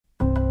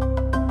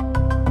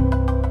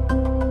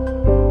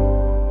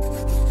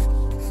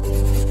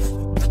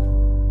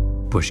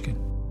Pushkin.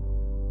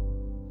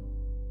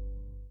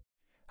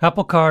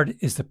 Apple Card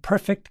is the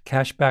perfect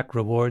cashback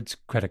rewards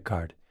credit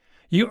card.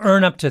 You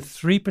earn up to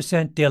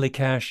 3% daily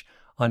cash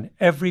on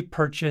every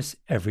purchase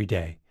every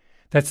day.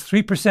 That's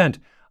 3%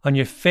 on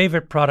your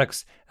favorite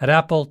products at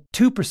Apple,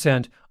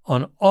 2%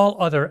 on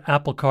all other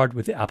Apple Card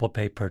with Apple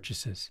Pay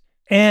purchases,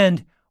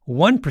 and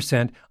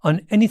 1%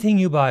 on anything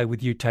you buy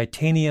with your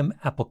titanium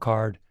Apple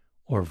Card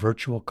or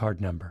virtual card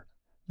number.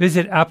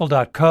 Visit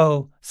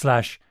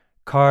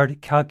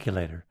apple.co/card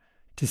calculator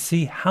to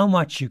see how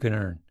much you can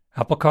earn.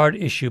 Apple Card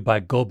issued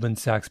by Goldman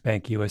Sachs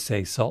Bank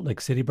USA Salt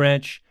Lake City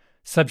branch,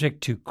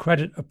 subject to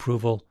credit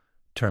approval.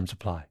 Terms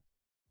apply.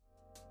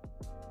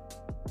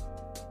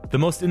 The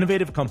most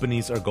innovative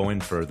companies are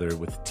going further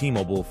with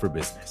T-Mobile for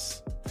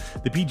Business.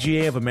 The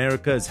PGA of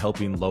America is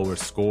helping lower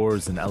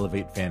scores and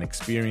elevate fan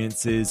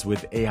experiences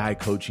with AI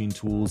coaching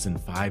tools and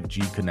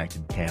 5G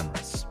connected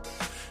cameras.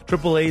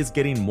 AAA is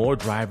getting more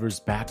drivers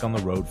back on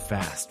the road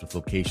fast with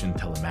location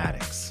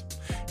telematics.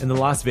 And the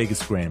Las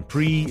Vegas Grand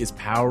Prix is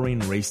powering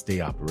race day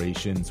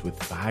operations with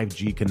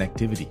 5G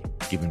connectivity,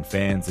 giving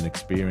fans an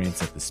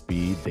experience at the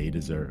speed they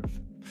deserve.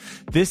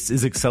 This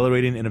is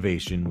accelerating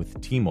innovation with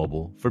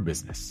T-Mobile for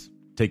Business.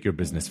 Take your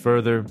business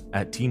further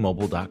at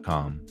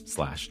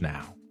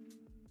T-Mobile.com/now.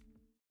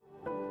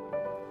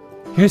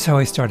 Here's how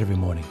I start every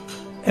morning.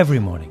 Every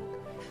morning.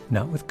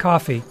 Not with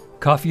coffee.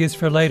 Coffee is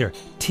for later.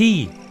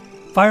 Tea.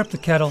 Fire up the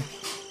kettle.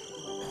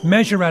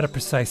 Measure out a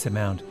precise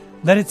amount.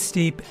 Let it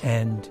steep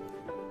and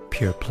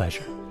pure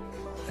pleasure.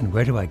 And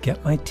where do I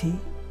get my tea?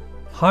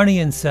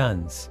 Harney &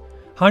 Sons.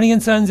 Harney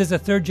 & Sons is a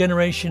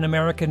third-generation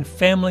American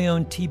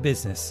family-owned tea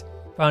business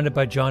founded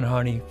by John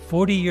Harney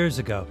 40 years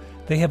ago.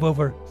 They have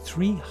over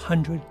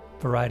 300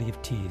 variety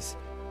of teas.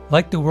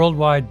 Like the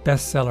worldwide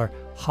bestseller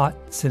Hot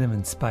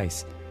Cinnamon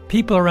Spice,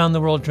 people around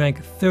the world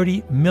drank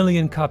 30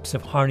 million cups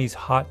of Harney's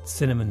Hot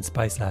Cinnamon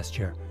Spice last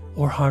year,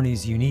 or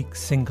Harney's unique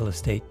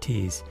single-estate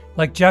teas,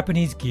 like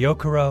Japanese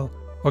Gyokuro,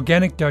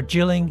 organic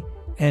Darjeeling,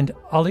 and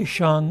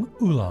Alishan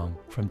Oolong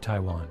from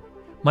Taiwan.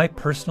 My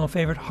personal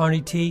favorite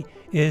Harney tea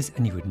is,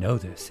 and you would know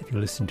this if you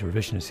listen to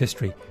Revisionist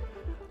History,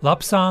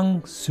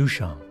 Lapsang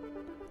Souchong,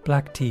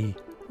 black tea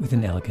with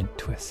an elegant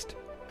twist.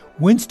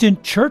 Winston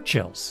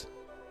Churchill's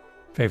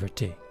favorite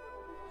tea.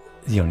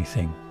 The only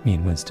thing me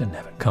and Winston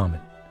have in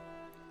common.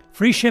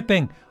 Free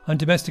shipping on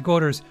domestic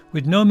orders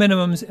with no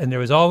minimums, and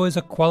there is always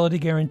a quality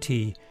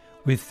guarantee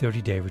with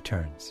 30-day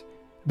returns.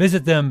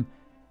 Visit them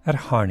at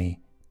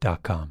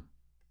harney.com.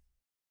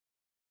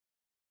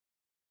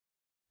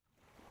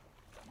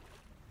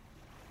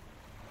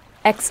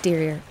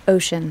 Exterior,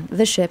 ocean,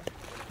 the ship,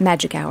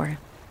 magic hour.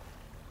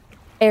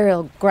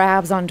 Ariel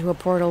grabs onto a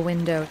portal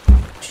window.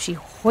 She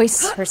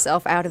hoists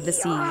herself out of the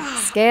sea,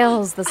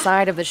 scales the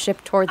side of the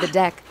ship toward the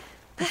deck.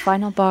 The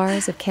final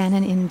bars of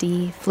Canon in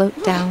D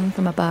float down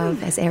from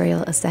above as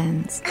Ariel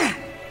ascends.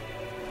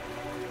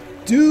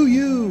 Do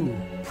you,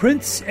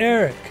 Prince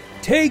Eric,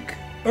 take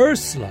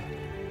Ursula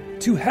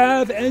to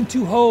have and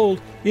to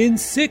hold in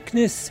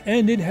sickness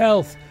and in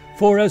health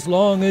for as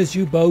long as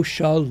you both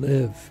shall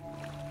live.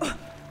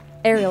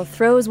 Ariel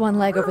throws one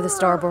leg over the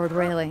starboard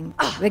railing.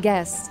 The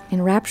guests,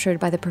 enraptured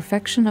by the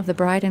perfection of the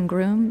bride and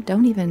groom,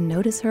 don't even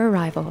notice her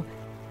arrival.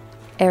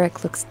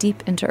 Eric looks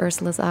deep into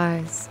Ursula's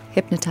eyes,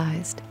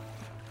 hypnotized.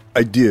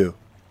 I do.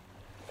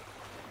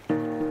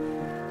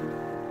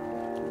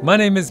 My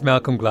name is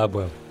Malcolm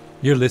Gladwell.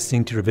 You're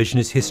listening to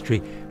Revisionist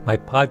History, my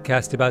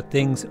podcast about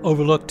things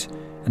overlooked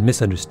and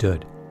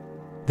misunderstood.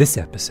 This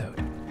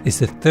episode is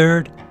the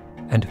third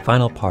and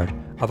final part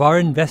of our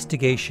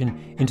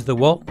investigation into the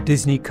Walt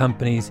Disney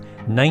Company's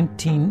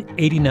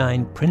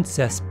 1989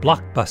 princess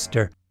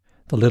blockbuster,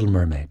 The Little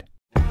Mermaid.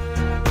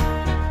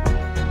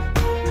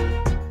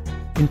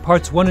 In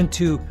parts 1 and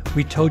 2,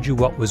 we told you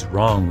what was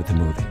wrong with the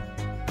movie.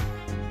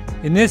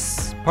 In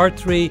this, part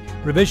 3,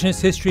 Revisionist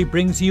History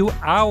brings you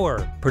our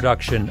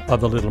production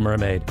of The Little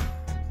Mermaid,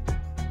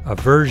 a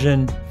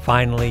version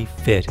finally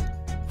fit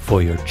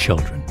for your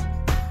children.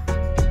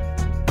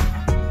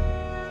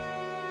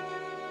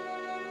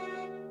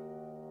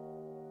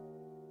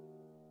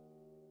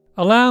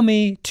 Allow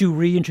me to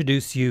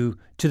reintroduce you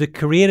to the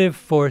creative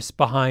force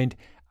behind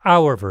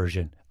our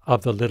version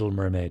of The Little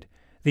Mermaid,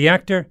 the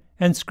actor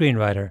and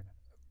screenwriter,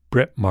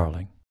 Brit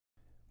Marling.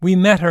 We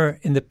met her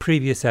in the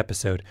previous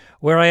episode,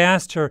 where I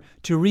asked her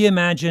to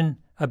reimagine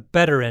a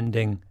better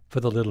ending for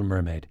The Little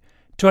Mermaid,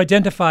 to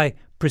identify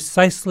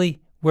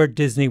precisely where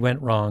Disney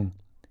went wrong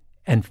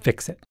and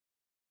fix it.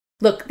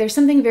 Look, there's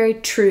something very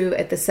true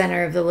at the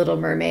center of The Little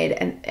Mermaid,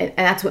 and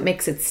that's what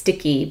makes it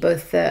sticky,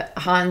 both the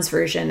Hans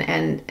version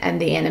and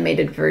the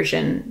animated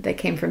version that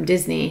came from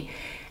Disney.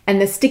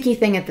 And the sticky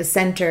thing at the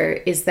center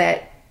is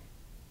that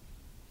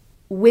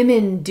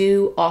women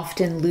do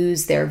often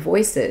lose their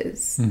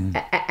voices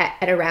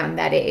at around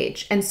that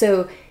age. And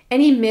so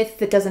any myth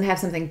that doesn't have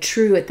something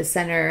true at the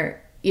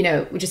center,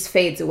 just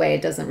fades away.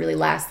 It doesn't really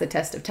last the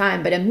test of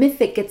time. But a myth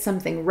that gets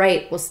something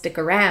right will stick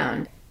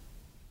around.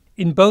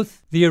 In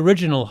both the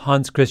original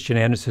Hans Christian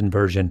Andersen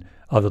version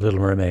of The Little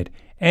Mermaid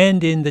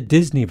and in the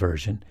Disney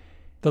version,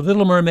 The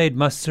Little Mermaid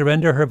must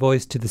surrender her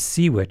voice to the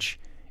Sea Witch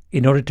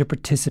in order to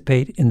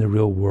participate in the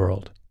real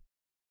world.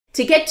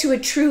 To get to a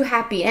true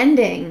happy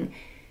ending,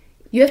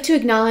 you have to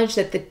acknowledge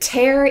that the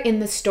tear in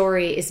the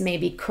story is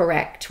maybe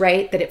correct,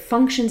 right? That it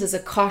functions as a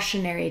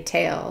cautionary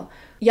tale.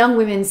 Young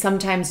women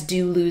sometimes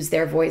do lose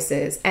their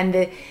voices,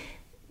 and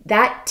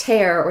that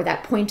tear or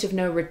that point of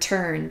no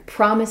return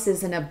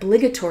promises an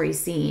obligatory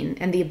scene.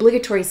 And the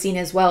obligatory scene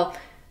is, well,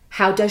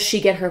 how does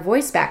she get her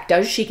voice back?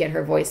 Does she get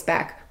her voice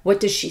back? What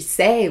does she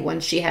say when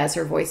she has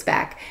her voice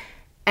back?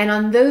 And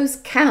on those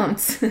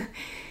counts,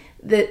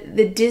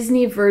 the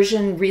Disney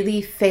version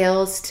really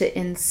fails to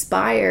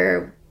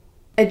inspire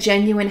a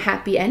genuine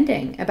happy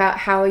ending about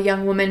how a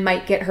young woman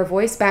might get her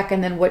voice back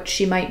and then what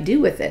she might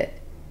do with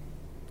it.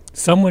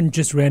 Someone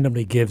just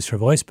randomly gives her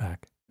voice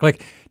back.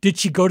 Like, did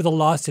she go to the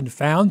Lost and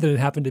Found? Did it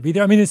happen to be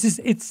there? I mean,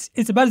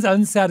 it's about as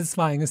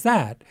unsatisfying as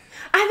that.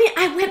 I mean,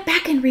 I went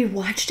back and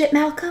rewatched it,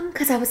 Malcolm,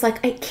 because I was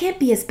like, it can't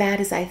be as bad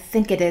as I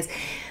think it is.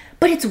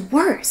 But it's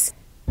worse.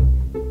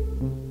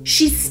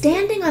 She's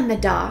standing on the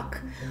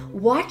dock,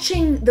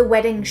 watching the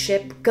wedding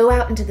ship go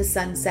out into the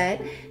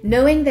sunset,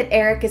 knowing that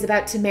Eric is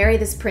about to marry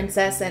this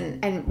princess,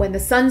 and when the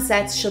sun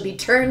sets, she'll be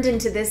turned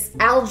into this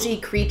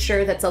algae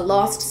creature that's a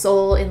lost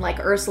soul in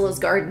like Ursula's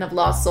Garden of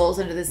Lost Souls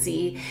under the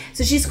sea.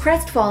 So she's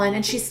crestfallen,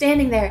 and she's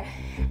standing there.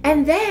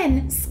 And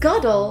then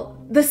Scuttle,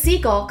 the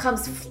seagull,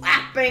 comes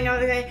flapping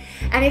over there,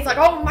 and it's like,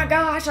 oh my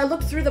gosh, I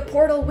looked through the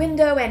portal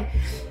window, and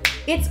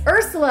it's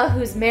Ursula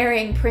who's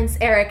marrying Prince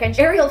Eric, and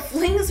Ariel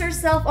flings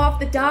herself off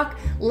the dock,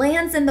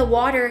 lands in the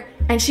water,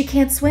 and she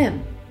can't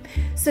swim.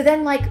 So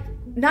then, like,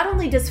 not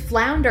only does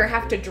Flounder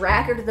have to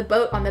drag her to the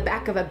boat on the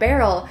back of a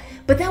barrel,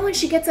 but then when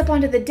she gets up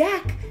onto the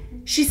deck,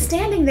 she's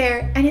standing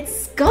there, and it's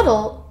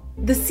Scuttle,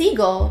 the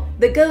seagull,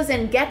 that goes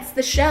and gets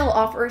the shell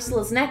off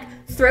Ursula's neck,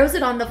 throws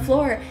it on the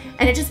floor,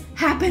 and it just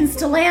happens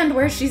to land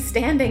where she's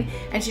standing,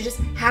 and she just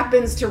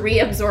happens to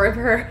reabsorb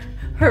her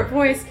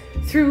voice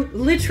through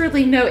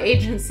literally no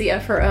agency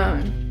of her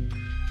own.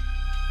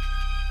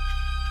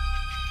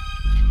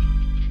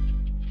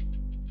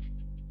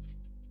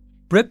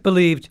 Britt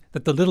believed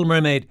that The Little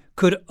Mermaid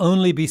could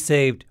only be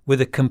saved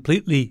with a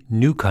completely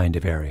new kind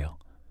of Ariel.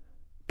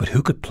 But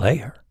who could play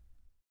her?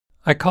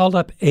 I called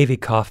up Avi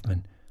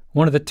Kaufman,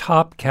 one of the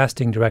top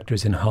casting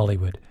directors in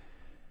Hollywood.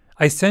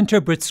 I sent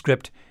her Britt's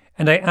script,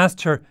 and I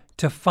asked her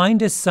to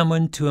find us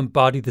someone to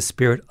embody the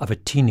spirit of a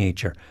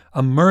teenager,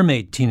 a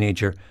mermaid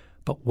teenager,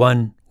 but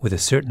one with a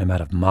certain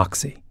amount of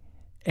moxie,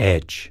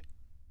 edge.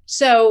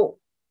 So,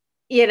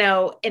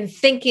 in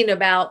thinking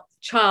about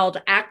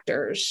child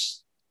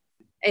actors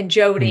and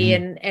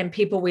Jodie and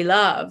people we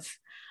love,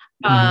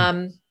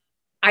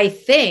 I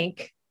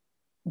think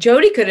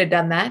Jodie could have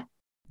done that.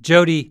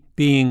 Jodie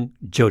being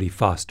Jodie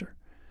Foster.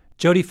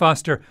 Jodie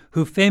Foster,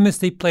 who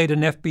famously played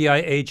an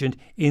FBI agent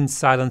in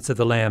Silence of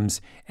the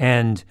Lambs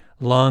and,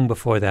 long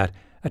before that,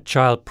 a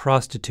child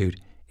prostitute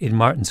in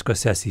Martin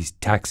Scorsese's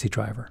Taxi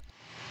Driver.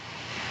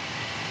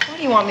 Why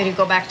do you want me to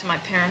go back to my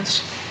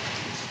parents?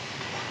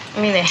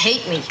 I mean, they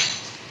hate me.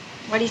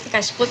 Why do you think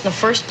I split in the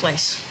first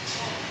place?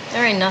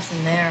 There ain't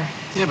nothing there.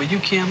 Yeah, but you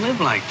can't live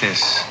like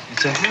this.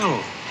 It's a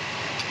hell.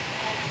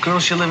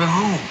 Girls should live at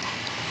home.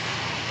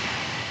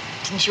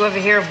 Didn't you ever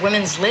hear of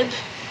women's lib?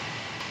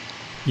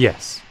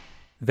 Yes,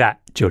 that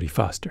Jodie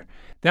Foster.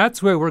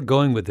 That's where we're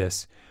going with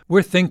this.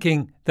 We're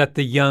thinking that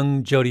the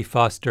young Jodie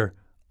Foster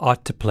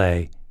ought to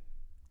play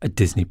a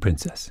Disney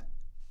princess.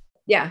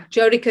 Yeah,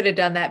 Jodie could have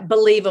done that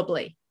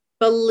believably.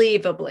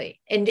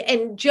 And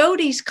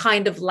Jodie's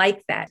kind of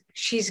like that.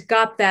 She's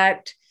got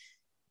that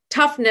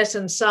toughness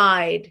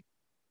inside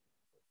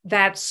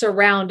that's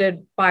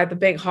surrounded by the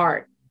big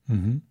heart.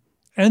 Mm-hmm.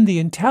 And the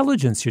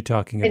intelligence you're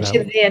talking about.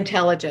 And the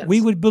intelligence.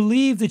 We would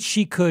believe that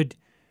she could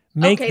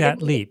make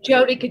that leap.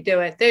 Jodie could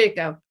do it. There you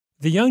go.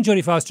 The young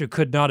Jodie Foster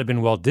could not have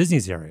been Walt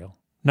Disney's Ariel.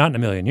 Not in a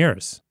million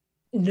years.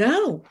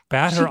 No.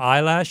 Bat her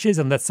eyelashes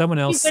and let someone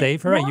else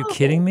save her? No. Are you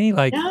kidding me?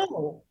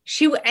 No.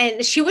 She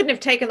wouldn't have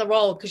taken the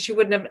role because she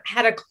wouldn't have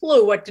had a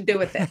clue what to do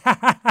with it.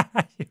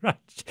 Right.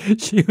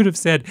 She would have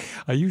said,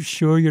 "Are you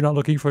sure you're not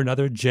looking for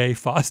another Jay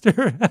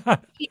Foster?"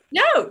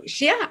 No.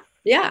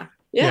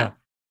 Yeah.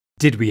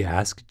 Did we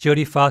ask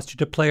Jodie Foster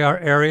to play our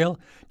Ariel,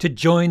 to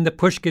join the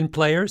Pushkin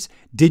players?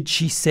 Did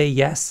she say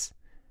yes?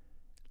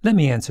 Let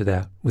me answer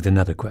that with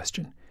another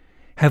question.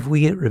 Have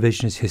we at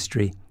Revisionist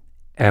History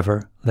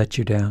ever let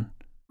you down?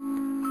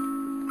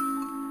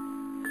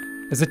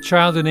 As a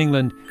child in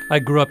England, I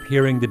grew up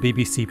hearing the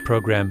BBC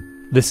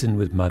programme Listen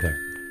with Mother,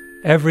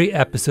 every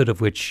episode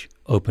of which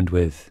opened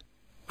with,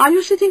 "Are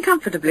you sitting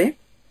comfortably?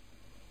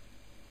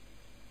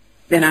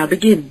 Then I'll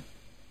begin."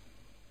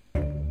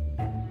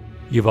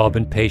 You've all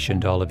been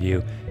patient, all of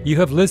you. You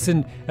have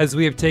listened as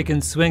we have taken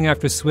swing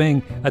after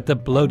swing at the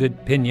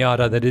bloated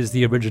piñata that is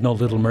the original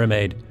Little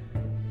Mermaid.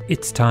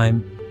 It's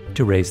time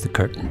to raise the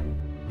curtain.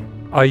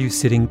 Are you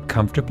sitting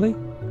comfortably?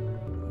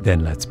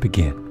 Then let's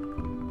begin.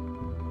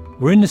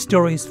 We're in the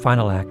story's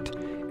final act.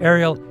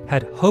 Ariel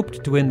had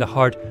hoped to win the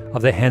heart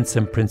of the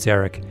handsome Prince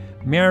Eric.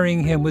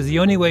 Marrying him was the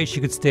only way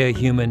she could stay a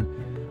human,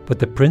 but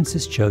the prince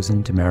has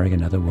chosen to marry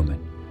another woman,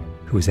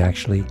 who is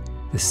actually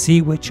the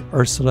sea witch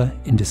Ursula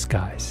in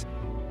disguise.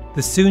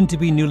 The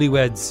soon-to-be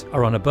newlyweds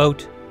are on a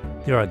boat.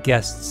 There are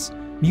guests,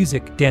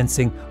 music,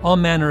 dancing, all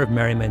manner of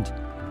merriment,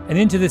 and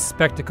into this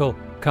spectacle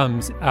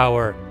comes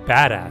our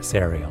badass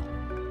Ariel.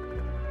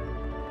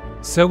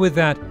 So with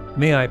that,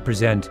 may I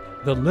present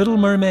The Little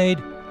Mermaid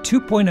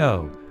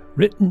 2.0,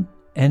 written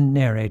and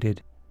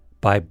narrated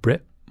by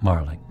Britt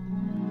Marling.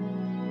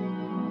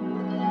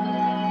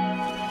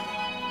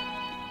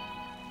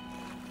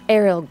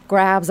 Ariel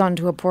grabs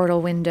onto a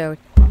portal window.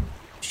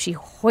 She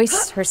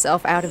hoists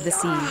herself out of the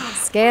sea,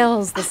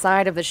 scales the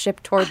side of the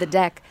ship toward the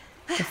deck.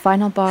 The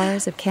final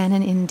bars of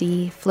Canon in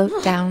D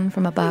float down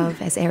from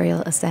above as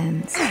Ariel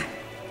ascends.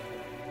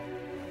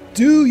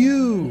 Do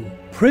you,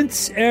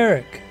 Prince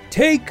Eric,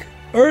 take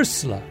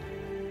Ursula,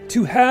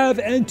 to have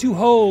and to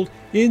hold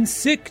in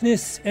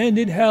sickness and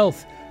in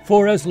health,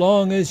 for as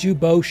long as you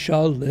both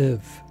shall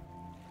live.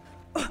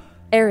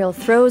 Ariel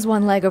throws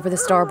one leg over the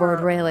starboard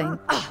railing.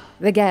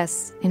 The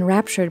guests,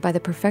 enraptured by the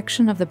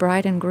perfection of the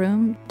bride and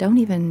groom, don't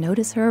even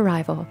notice her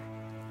arrival.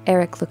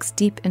 Eric looks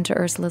deep into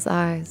Ursula's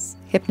eyes,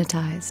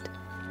 hypnotized.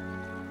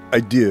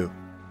 I do.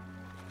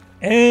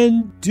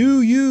 And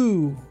do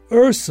you,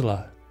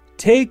 Ursula,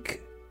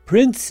 take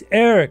Prince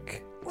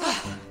Eric?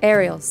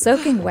 Ariel,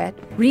 soaking wet,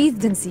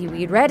 wreathed in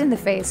seaweed, red in the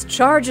face,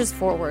 charges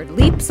forward,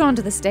 leaps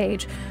onto the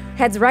stage,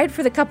 heads right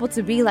for the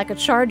couple-to-be like a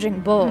charging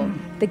bull.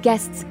 The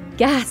guests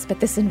gasp at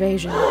this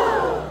invasion.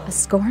 A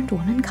scorned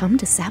woman come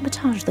to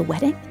sabotage the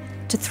wedding?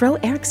 To throw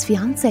Eric's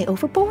fiancée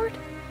overboard?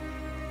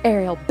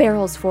 Ariel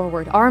barrels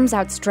forward, arms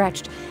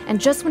outstretched, and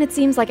just when it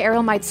seems like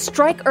Ariel might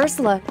strike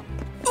Ursula,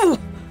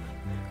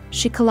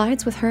 she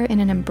collides with her in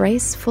an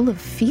embrace full of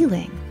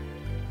feeling.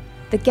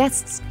 The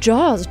guests'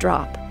 jaws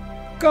drop.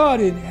 God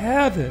in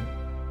heaven!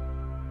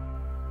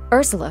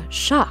 Ursula,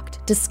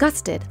 shocked,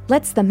 disgusted,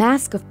 lets the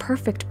mask of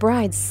perfect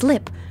bride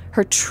slip,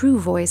 her true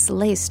voice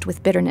laced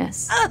with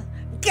bitterness.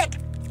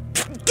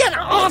 Get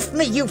off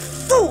me, you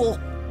fool!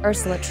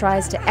 Ursula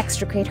tries to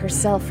extricate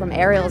herself from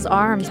Ariel's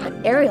arms, but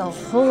Ariel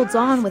holds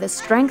on with a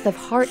strength of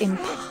heart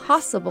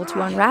impossible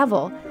to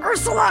unravel.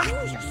 Ursula!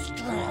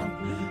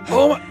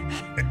 Oh,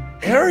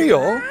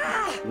 Ariel,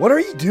 what are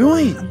you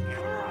doing?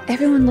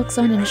 Everyone looks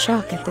on in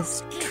shock at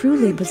this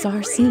truly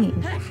bizarre scene.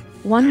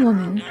 One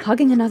woman,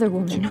 hugging another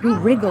woman, who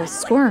wriggles,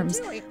 squirms,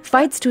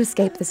 fights to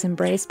escape this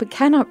embrace, but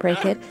cannot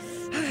break it,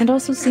 and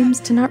also seems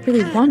to not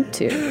really want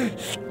to.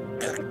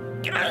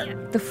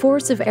 The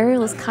force of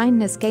Ariel's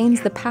kindness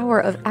gains the power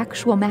of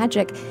actual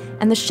magic,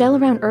 and the shell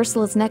around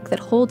Ursula's neck that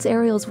holds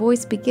Ariel's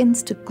voice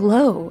begins to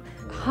glow,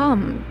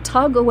 hum,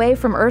 tug away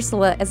from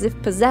Ursula as if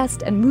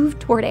possessed, and move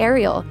toward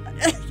Ariel.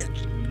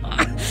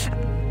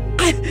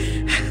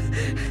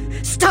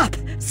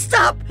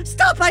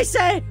 Stop, I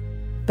say!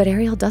 But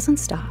Ariel doesn't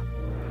stop.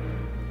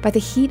 By the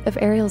heat of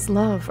Ariel's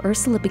love,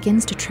 Ursula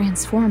begins to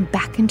transform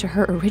back into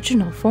her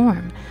original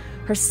form.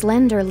 Her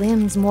slender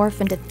limbs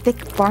morph into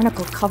thick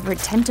barnacle-covered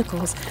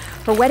tentacles.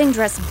 Her wedding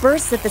dress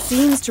bursts at the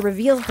seams to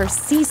reveal her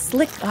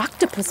sea-slicked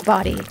octopus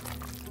body.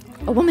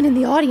 A woman in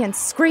the audience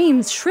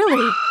screams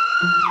shrilly.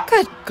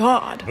 Good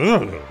God!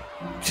 Ugh,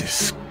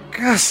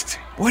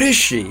 disgusting. What is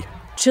she?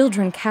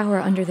 Children cower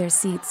under their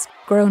seats.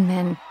 Grown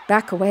men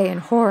back away in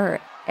horror.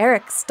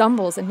 Eric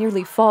stumbles and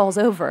nearly falls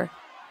over.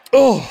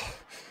 Oh,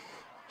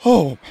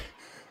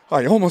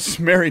 I almost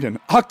married an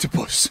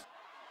octopus.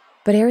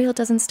 But Ariel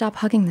doesn't stop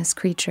hugging this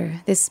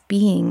creature, this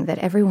being that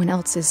everyone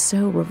else is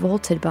so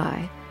revolted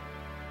by.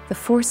 The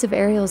force of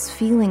Ariel's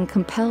feeling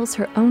compels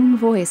her own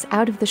voice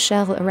out of the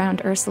shell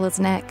around Ursula's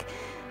neck.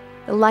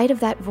 The light of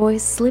that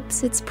voice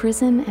slips its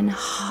prism and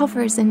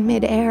hovers in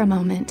mid-air a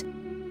moment.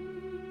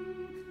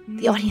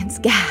 The audience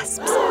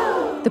gasps.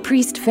 The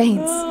priest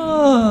faints.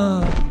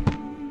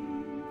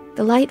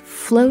 The light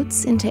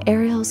floats into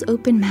Ariel's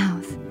open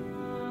mouth.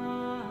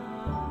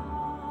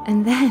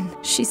 And then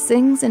she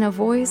sings in a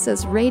voice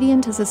as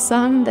radiant as a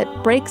sun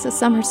that breaks a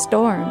summer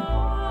storm.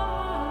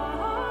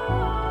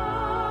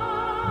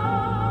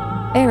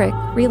 Eric,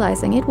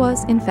 realizing it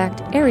was, in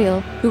fact, Ariel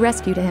who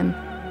rescued him,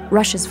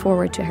 rushes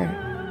forward to her.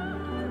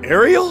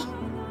 Ariel?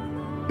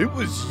 It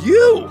was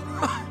you!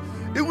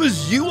 It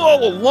was you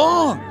all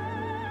along!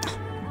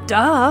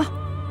 Duh!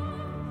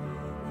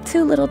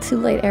 Too little, too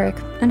late, Eric.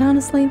 And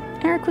honestly,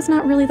 Eric was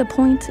not really the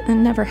point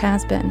and never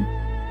has been.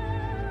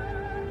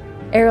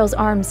 Ariel's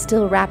arms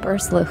still wrap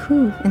Ursula,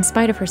 who, in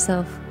spite of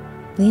herself,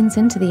 leans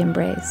into the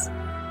embrace.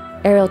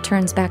 Ariel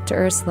turns back to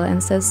Ursula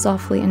and says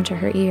softly into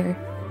her ear,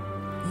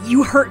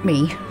 You hurt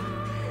me,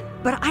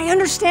 but I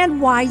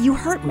understand why you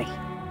hurt me.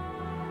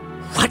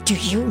 What do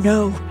you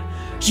know,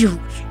 you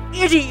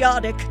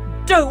idiotic,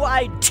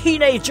 doe-eyed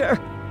teenager?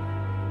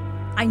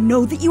 I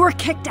know that you were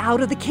kicked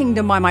out of the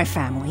kingdom by my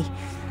family.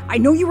 I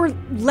know you were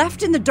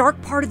left in the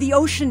dark part of the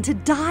ocean to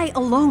die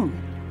alone.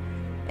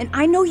 And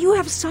I know you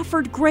have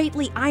suffered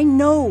greatly. I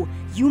know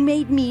you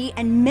made me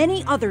and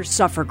many others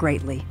suffer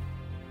greatly.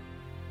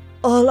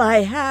 All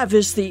I have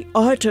is the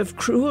art of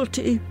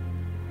cruelty.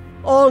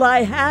 All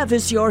I have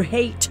is your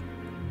hate.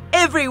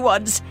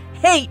 Everyone's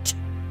hate.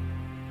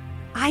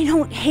 I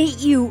don't hate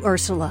you,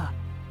 Ursula.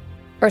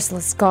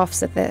 Ursula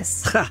scoffs at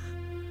this.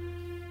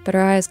 But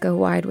her eyes go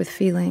wide with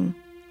feeling.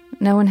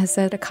 No one has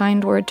said a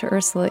kind word to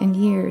Ursula in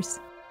years.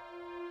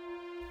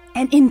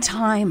 And in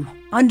time,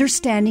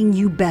 understanding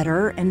you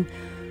better and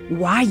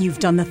why you've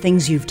done the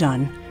things you've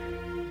done,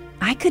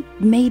 I could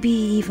maybe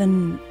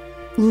even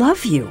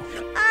love you.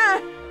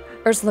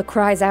 Ursula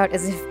cries out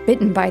as if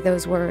bitten by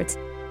those words.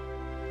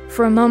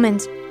 For a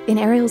moment, in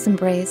Ariel's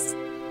embrace,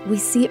 we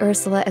see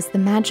Ursula as the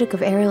magic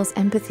of Ariel's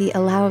empathy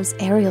allows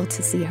Ariel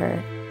to see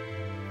her.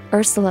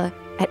 Ursula,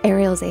 at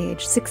Ariel's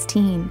age,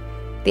 16,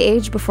 the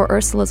age before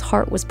Ursula's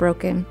heart was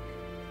broken,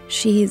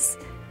 she's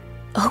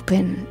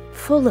open,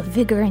 full of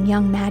vigor and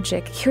young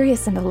magic,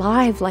 curious and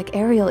alive like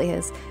Ariel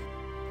is.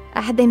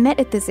 Had they met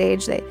at this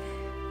age, they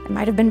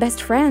might have been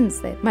best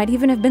friends. They might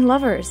even have been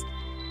lovers.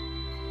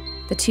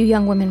 The two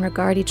young women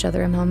regard each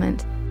other a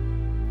moment.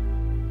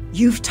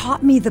 You've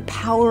taught me the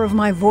power of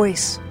my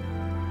voice.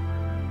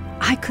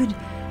 I could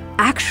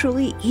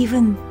actually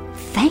even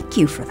thank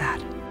you for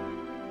that.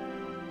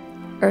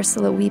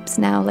 Ursula weeps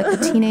now like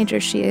the teenager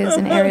she is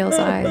in Ariel's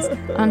eyes,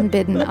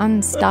 unbidden,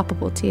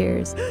 unstoppable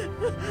tears.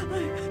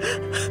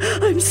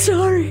 I'm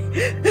sorry.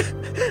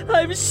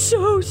 I'm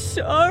so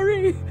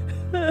sorry.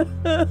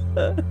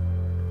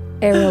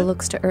 Ariel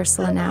looks to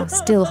Ursula now,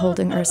 still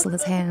holding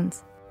Ursula's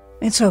hands.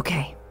 It's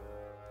okay.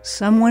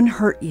 Someone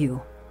hurt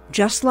you,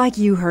 just like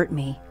you hurt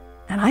me,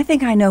 and I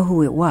think I know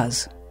who it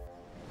was.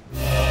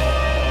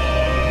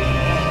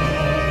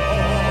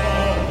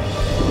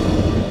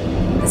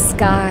 The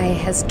sky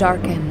has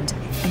darkened,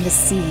 and the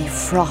sea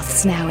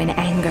froths now in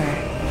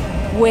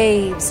anger.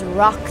 Waves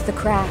rock the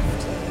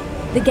craft.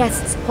 The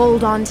guests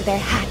hold on to their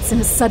hats in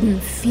a sudden,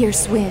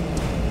 fierce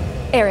wind.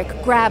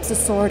 Eric grabs a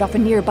sword off a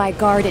nearby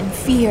guard in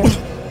fear.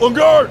 On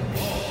guard!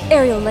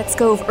 Ariel lets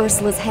go of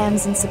Ursula's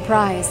hands in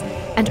surprise,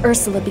 and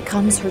Ursula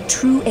becomes her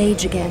true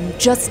age again,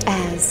 just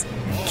as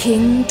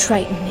King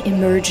Triton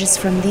emerges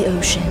from the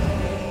ocean,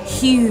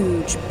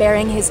 huge,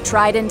 bearing his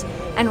trident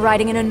and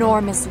riding an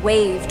enormous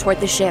wave toward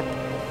the ship,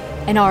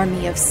 an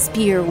army of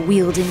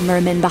spear-wielding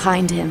mermen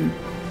behind him.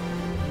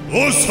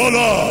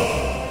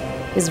 Ursula!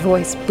 His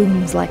voice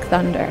booms like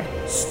thunder.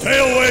 Stay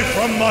away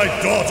from my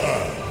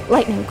daughter!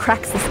 Lightning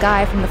cracks the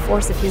sky from the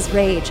force of his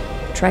rage.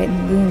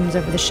 Triton looms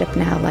over the ship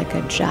now like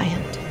a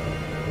giant.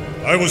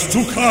 I was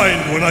too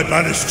kind when I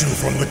banished you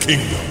from the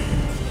kingdom.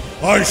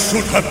 I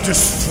should have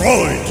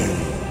destroyed you.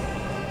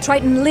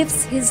 Triton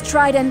lifts his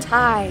trident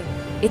high.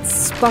 It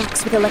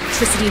sparks with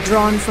electricity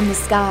drawn from the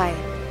sky.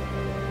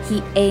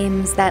 He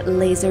aims that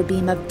laser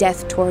beam of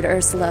death toward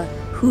Ursula,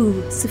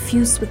 who,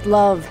 suffused with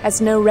love,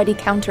 has no ready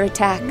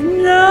counterattack.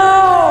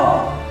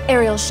 No!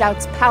 Ariel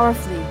shouts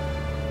powerfully.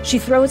 She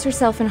throws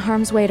herself in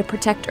harm's way to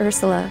protect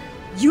Ursula.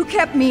 You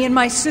kept me and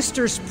my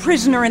sisters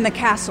prisoner in the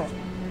castle.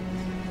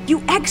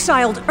 You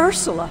exiled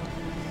Ursula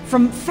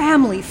from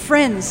family,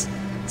 friends,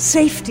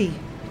 safety,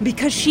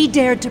 because she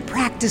dared to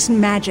practice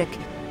magic,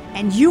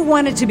 and you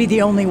wanted to be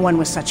the only one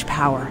with such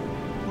power.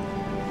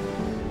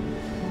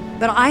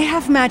 But I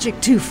have magic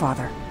too,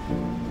 Father.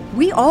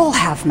 We all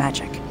have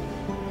magic.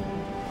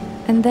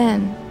 And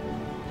then,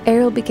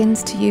 Ariel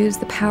begins to use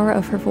the power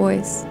of her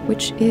voice,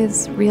 which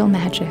is real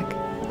magic,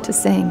 to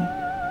sing.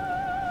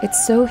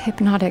 It's so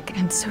hypnotic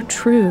and so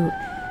true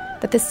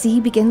that the sea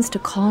begins to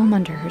calm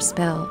under her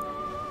spell,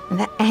 and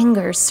the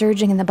anger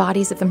surging in the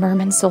bodies of the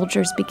merman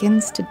soldiers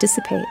begins to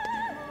dissipate.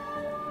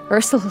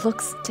 Ursula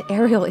looks to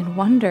Ariel in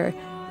wonder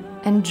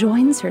and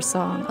joins her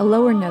song, a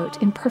lower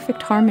note in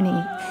perfect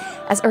harmony.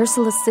 As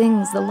Ursula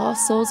sings, the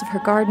lost souls of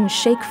her garden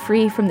shake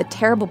free from the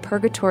terrible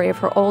purgatory of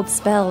her old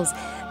spells.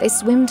 They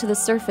swim to the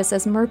surface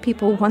as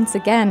merpeople once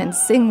again and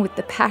sing with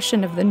the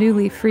passion of the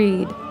newly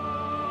freed.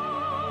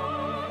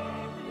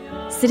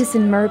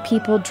 Citizen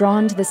merpeople,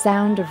 drawn to the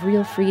sound of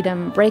real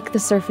freedom, break the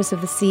surface of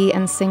the sea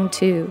and sing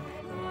too.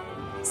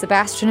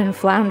 Sebastian and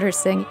Flounder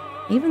sing.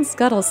 Even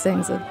Scuttle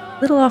sings, a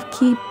little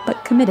off-key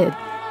but committed.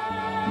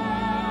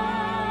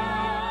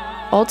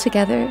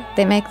 Altogether,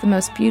 they make the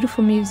most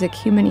beautiful music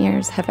human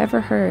ears have ever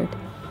heard.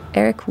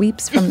 Eric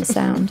weeps from the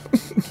sound.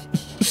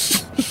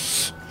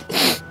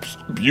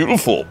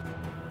 Beautiful.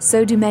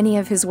 So do many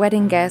of his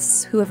wedding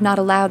guests who have not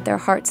allowed their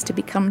hearts to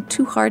become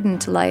too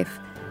hardened to life.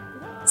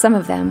 Some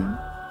of them,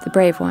 the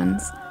brave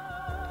ones,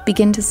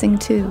 begin to sing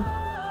too.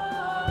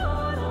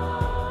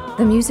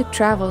 The music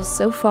travels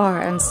so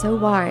far and so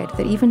wide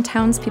that even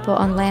townspeople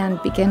on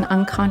land begin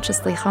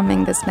unconsciously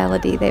humming this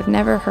melody they've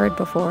never heard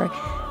before,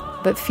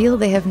 but feel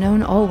they have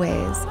known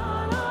always.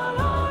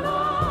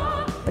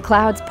 The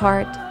clouds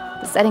part,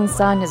 the setting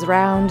sun is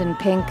round and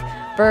pink,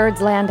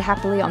 birds land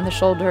happily on the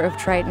shoulder of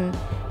Triton,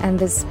 and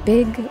this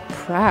big,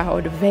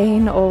 proud,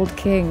 vain old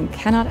king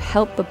cannot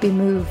help but be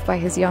moved by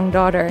his young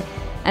daughter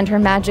and her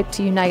magic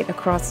to unite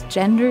across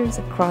genders,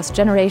 across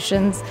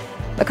generations,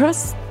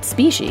 across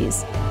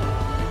species.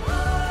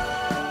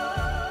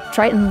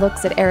 Triton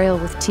looks at Ariel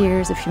with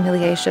tears of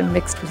humiliation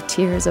mixed with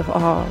tears of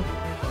awe.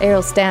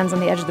 Ariel stands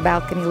on the edge of the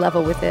balcony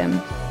level with him.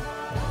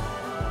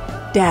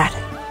 Dad,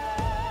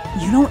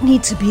 you don't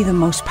need to be the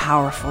most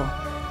powerful,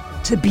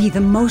 to be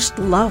the most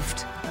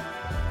loved.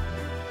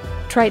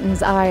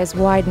 Triton's eyes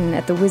widen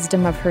at the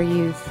wisdom of her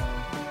youth.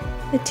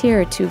 A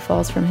tear or two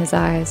falls from his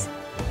eyes.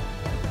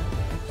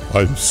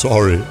 I'm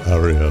sorry,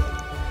 Ariel.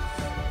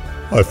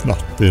 I've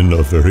not been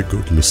a very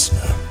good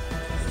listener.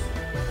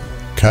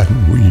 Can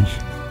we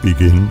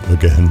begin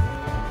again?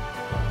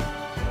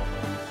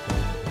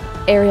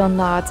 Ariel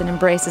nods and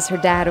embraces her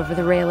dad over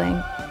the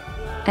railing.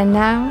 And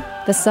now,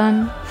 the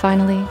sun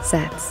finally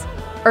sets.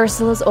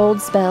 Ursula's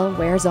old spell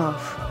wears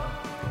off.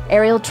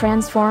 Ariel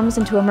transforms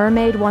into a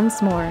mermaid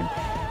once more.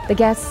 The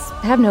guests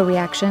have no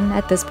reaction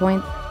at this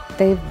point.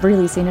 They've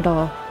really seen it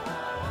all.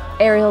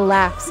 Ariel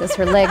laughs as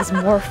her legs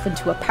morph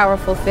into a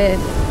powerful fin.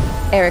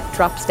 Eric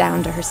drops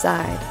down to her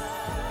side.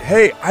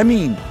 Hey,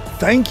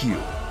 thank you.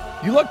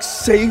 You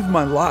saved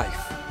my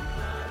life.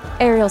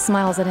 Ariel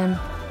smiles at him.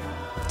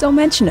 Don't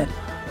mention it.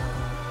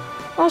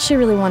 All she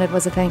really wanted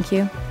was a thank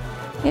you.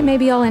 It may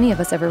be all any of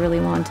us ever really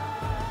want.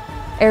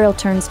 Ariel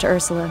turns to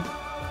Ursula.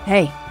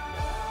 Hey,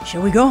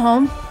 shall we go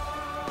home?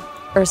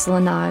 Ursula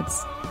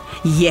nods.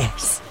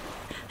 Yes.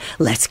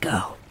 Let's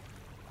go.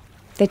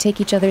 They take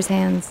each other's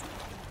hands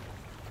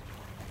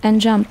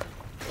and jump.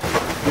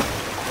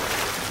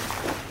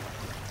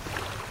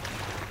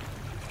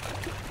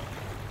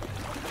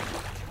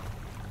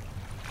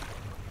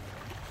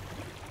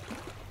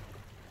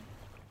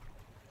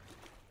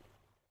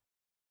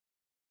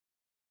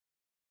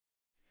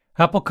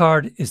 Apple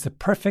Card is the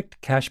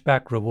perfect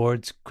cashback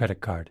rewards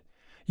credit card.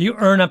 You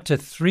earn up to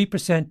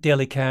 3%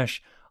 daily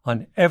cash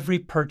on every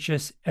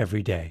purchase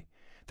every day.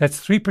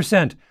 That's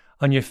 3%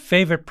 on your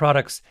favorite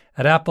products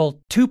at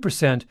Apple,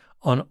 2%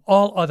 on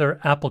all other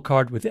Apple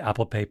Card with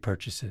Apple Pay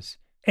purchases,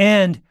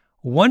 and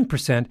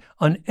 1%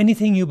 on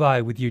anything you buy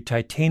with your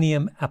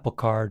titanium Apple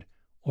Card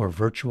or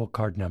virtual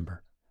card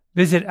number.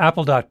 Visit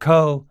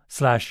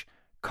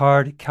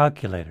apple.co/card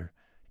calculator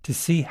to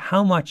see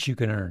how much you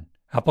can earn.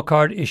 Apple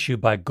Card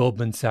issued by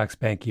Goldman Sachs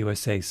Bank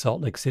USA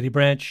Salt Lake City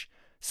branch,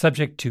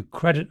 subject to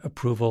credit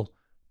approval,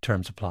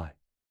 terms apply.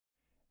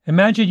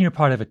 Imagine you're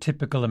part of a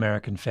typical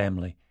American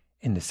family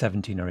in the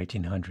 17 or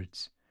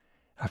 1800s.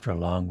 After a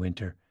long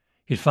winter,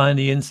 you'd find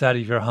the inside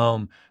of your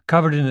home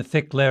covered in a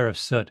thick layer of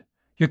soot.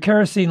 Your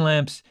kerosene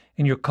lamps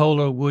and your coal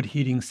or wood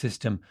heating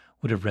system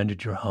would have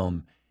rendered your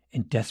home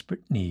in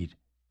desperate need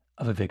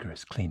of a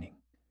vigorous cleaning.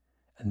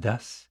 And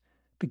thus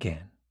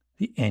began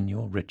the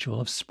annual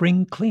ritual of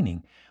spring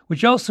cleaning,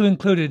 which also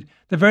included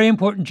the very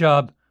important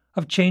job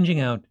of changing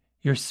out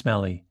your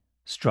smelly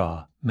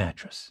straw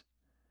mattress.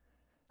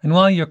 And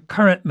while your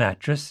current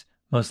mattress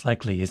most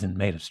likely isn't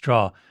made of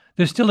straw,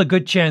 there's still a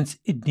good chance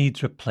it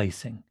needs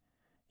replacing.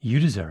 You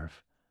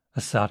deserve a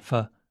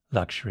Saatva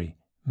luxury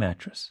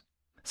mattress.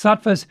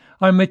 Saatvas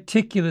are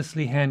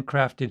meticulously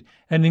handcrafted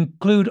and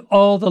include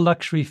all the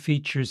luxury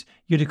features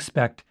you'd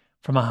expect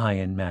from a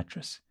high-end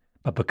mattress.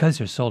 But because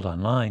they're sold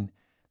online,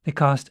 they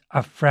cost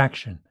a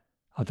fraction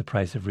of the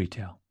price of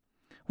retail.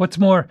 What's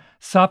more,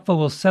 Saatva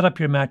will set up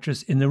your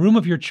mattress in the room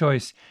of your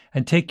choice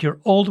and take your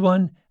old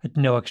one at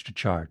no extra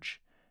charge.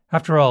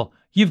 After all,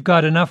 you've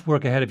got enough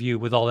work ahead of you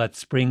with all that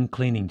spring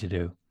cleaning to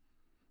do.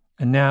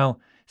 And now,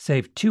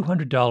 save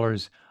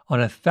 $200 on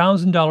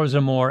 $1,000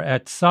 or more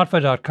at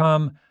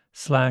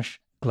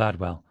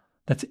saatva.com/Gladwell.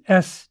 That's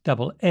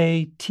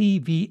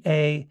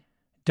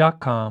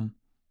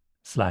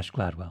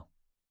SAATVA.com/Gladwell.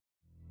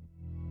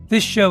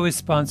 This show is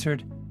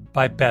sponsored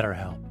by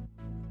BetterHelp.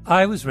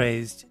 I was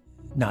raised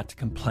not to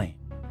complain.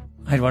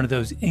 I had one of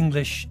those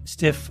English,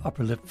 stiff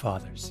upper lip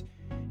fathers.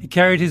 He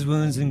carried his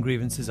wounds and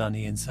grievances on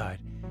the inside.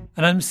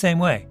 And I'm the same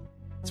way.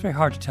 It's very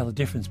hard to tell the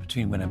difference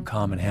between when I'm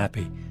calm and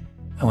happy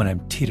and when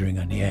I'm teetering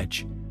on the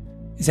edge.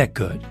 Is that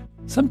good?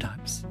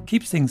 Sometimes. It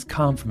keeps things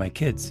calm for my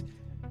kids.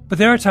 But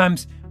there are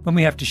times when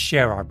we have to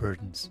share our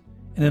burdens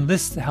and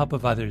enlist the help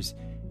of others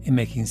in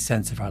making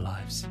sense of our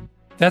lives.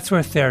 That's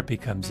where therapy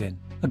comes in.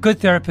 A good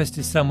therapist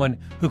is someone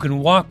who can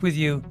walk with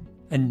you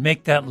and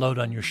make that load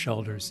on your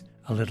shoulders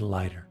a little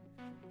lighter.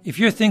 If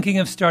you're thinking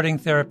of starting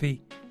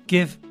therapy,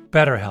 give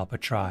BetterHelp a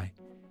try.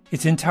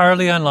 It's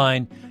entirely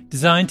online,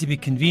 designed to be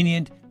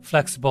convenient,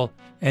 flexible,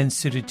 and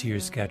suited to your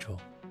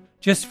schedule.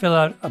 Just fill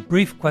out a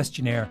brief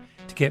questionnaire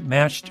to get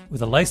matched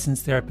with a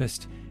licensed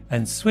therapist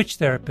and switch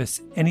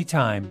therapists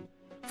anytime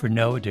for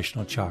no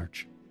additional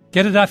charge.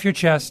 Get it off your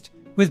chest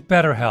with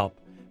BetterHelp.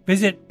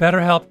 Visit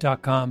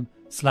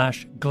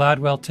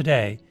BetterHelp.com/Gladwell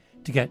today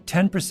to get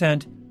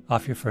 10%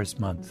 off your first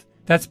month.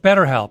 That's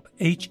BetterHelp,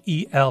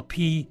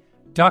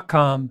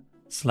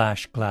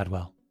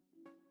 HELP.com/Gladwell.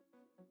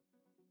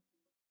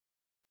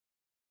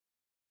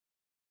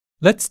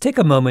 Let's take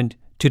a moment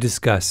to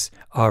discuss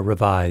our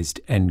revised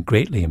and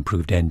greatly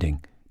improved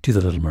ending to The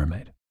Little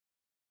Mermaid.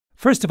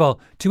 First of all,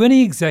 to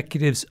any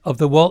executives of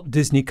the Walt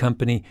Disney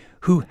Company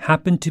who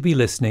happen to be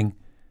listening,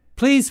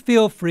 please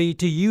feel free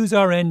to use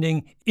our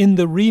ending in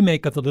the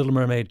remake of The Little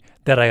Mermaid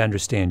that I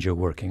understand you're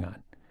working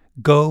on.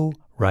 Go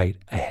right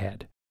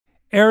ahead.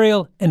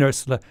 Ariel and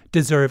Ursula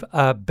deserve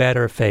a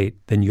better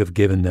fate than you have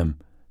given them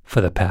for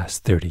the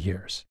past 30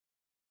 years.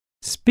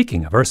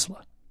 Speaking of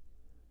Ursula,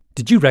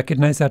 did you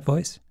recognize that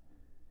voice?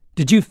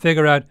 Did you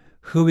figure out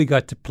who we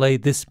got to play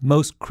this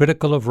most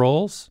critical of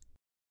roles?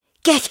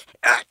 Get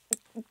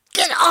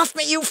off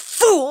me, you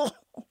fool!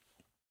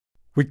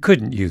 We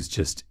couldn't use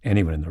just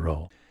anyone in the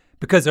role,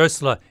 because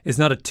Ursula is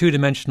not a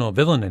two-dimensional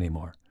villain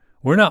anymore.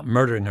 We're not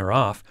murdering her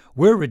off,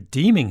 we're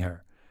redeeming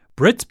her.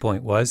 Britt's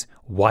point was,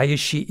 why is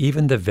she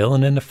even the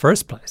villain in the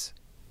first place?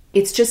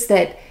 It's just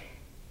that,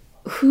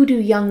 who do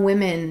young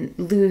women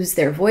lose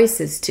their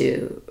voices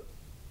to?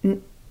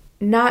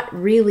 Not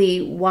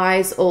really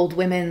wise old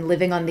women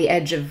living on the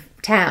edge of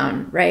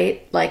town,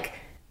 right? Like,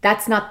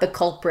 that's not the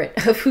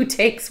culprit of who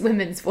takes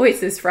women's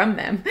voices from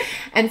them.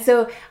 And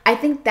so I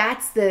think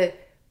that's the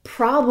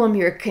problem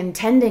you're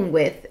contending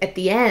with at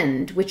the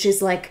end, which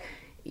is like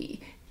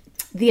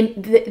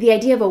the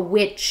idea of a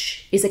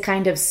witch is a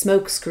kind of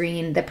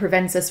smokescreen that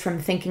prevents us from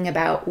thinking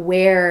about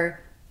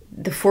where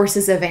the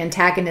forces of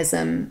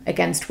antagonism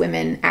against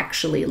women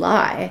actually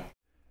lie.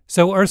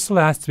 So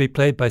Ursula has to be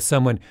played by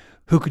someone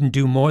who can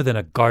do more than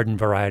a garden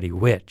variety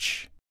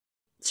witch.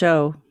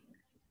 So,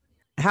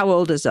 how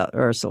old is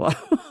Ursula?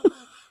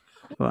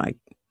 Like,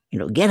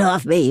 get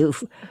off me, you.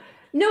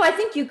 No, I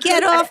think you could.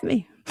 Get off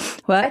me.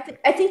 What?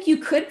 I think you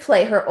could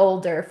play her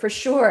older, for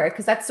sure,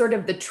 because that's sort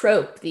of the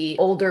trope, the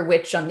older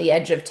witch on the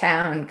edge of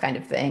town kind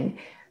of thing.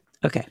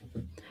 Okay.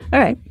 All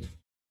right.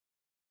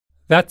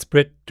 That's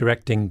Britt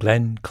directing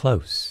Glenn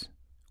Close.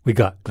 We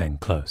got Glenn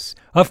Close.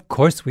 Of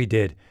course we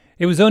did.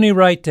 It was only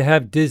right to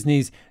have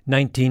Disney's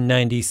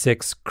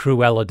 1996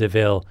 Cruella de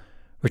Vil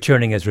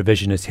returning as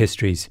Revisionist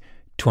History's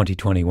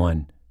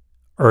 2021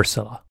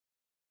 Ursula.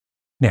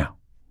 Now,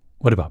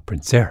 what about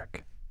Prince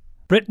Eric?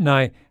 Britt and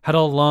I had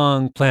a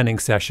long planning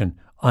session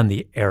on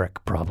the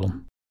Eric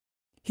problem.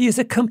 He is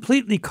a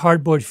completely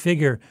cardboard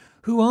figure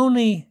who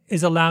only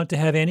is allowed to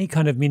have any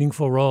kind of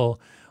meaningful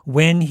role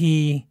when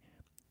he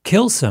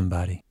kills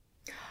somebody.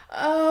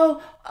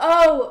 Oh,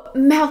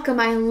 Malcolm,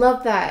 I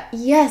love that.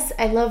 Yes,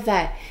 I love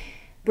that.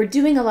 We're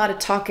doing a lot of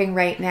talking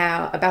right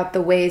now about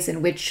the ways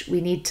in which we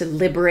need to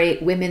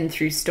liberate women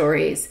through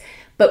stories,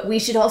 but we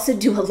should also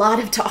do a lot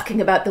of talking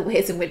about the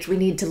ways in which we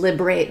need to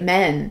liberate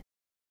men.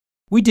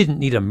 We didn't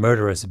need a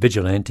murderous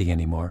vigilante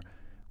anymore.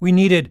 We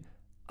needed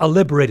a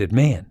liberated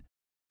man.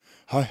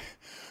 I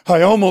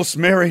almost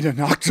married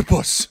an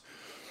octopus.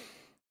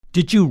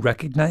 Did you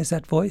recognize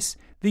that voice?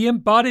 The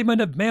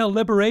embodiment of male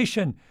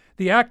liberation.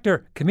 The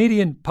actor,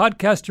 comedian,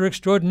 podcaster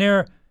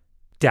extraordinaire,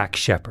 Dax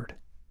Shepard.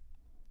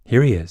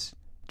 Here he is,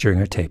 during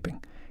our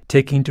taping,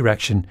 taking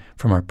direction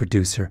from our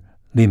producer,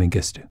 Lee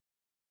Mengistu.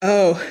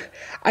 Oh,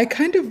 I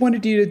kind of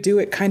wanted you to do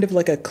it kind of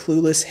like a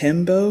clueless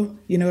himbo.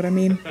 You know what I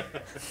mean?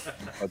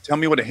 Tell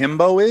me what a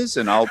himbo is,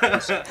 and I'll... A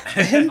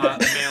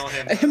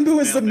himbo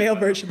is the male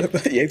version of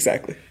it. Yeah,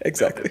 exactly.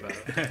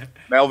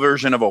 Male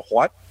version of a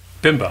what?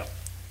 Bimbo.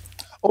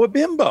 Oh, a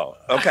bimbo.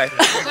 Okay.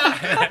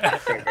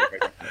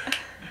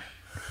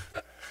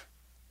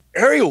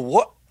 Ariel,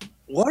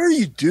 what are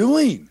you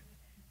doing?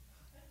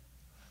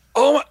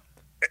 Oh, my...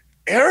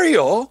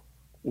 Ariel,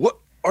 what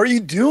are you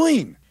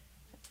doing?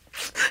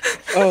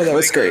 Oh, that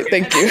was great.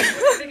 Thank you.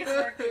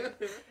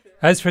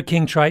 As for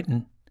King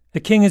Triton, the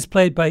king is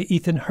played by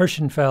Ethan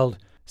Hirschenfeld,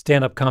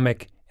 stand-up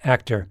comic,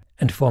 actor,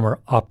 and former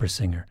opera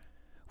singer,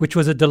 which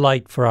was a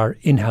delight for our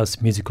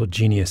in-house musical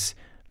genius,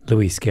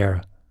 Luis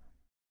Guerra.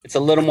 It's a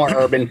little more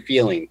urban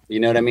feeling. You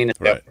know what I mean?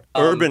 Right.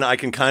 Urban I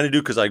can kind of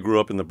do because I grew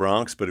up in the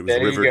Bronx, but it was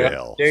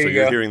Riverdale. So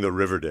you're hearing the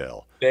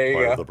Riverdale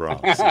part of the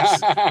Bronx.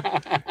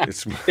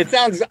 It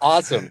sounds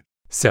awesome.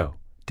 So,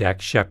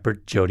 Dax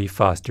Shepard, Jodie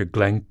Foster,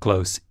 Glenn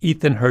Close,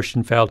 Ethan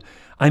Hirschenfeld,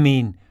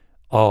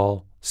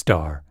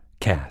 all-star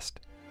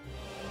cast.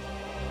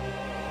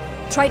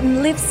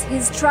 Triton lifts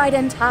his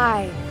trident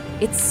high.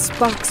 It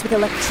sparks with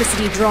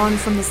electricity drawn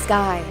from the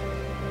sky.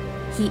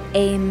 He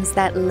aims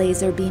that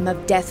laser beam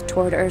of death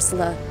toward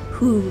Ursula,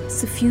 who,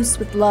 suffused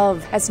with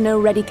love, has no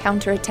ready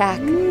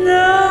counterattack.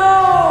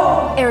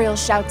 No! Ariel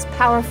shouts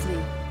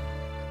powerfully.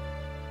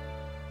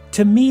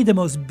 To me, the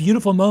most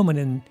beautiful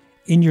moment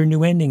in your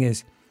new ending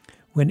is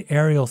when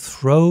Ariel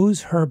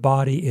throws her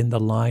body in the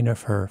line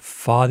of her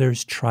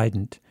father's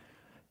trident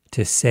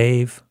to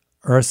save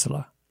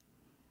Ursula,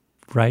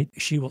 right?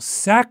 She will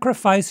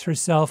sacrifice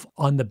herself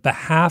on the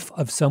behalf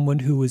of someone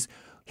who was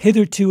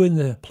hitherto in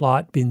the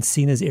plot been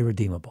seen as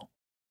irredeemable.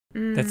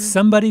 That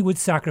somebody would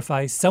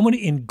sacrifice, someone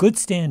in good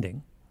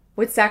standing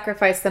would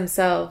sacrifice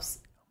themselves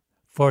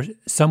for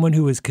someone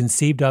who was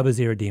conceived of as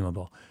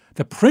irredeemable.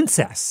 The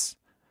princess,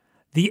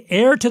 the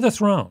heir to the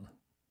throne,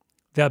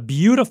 the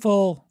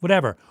beautiful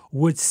whatever,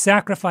 would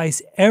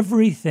sacrifice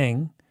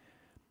everything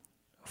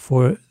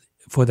for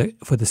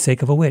the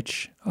sake of a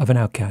witch, of an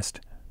outcast.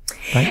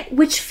 Right?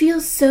 Which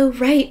feels so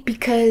right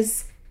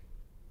because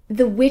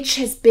the witch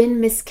has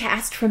been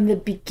miscast from the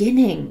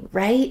beginning,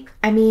 right?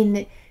 I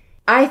mean,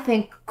 I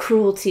think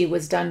cruelty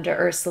was done to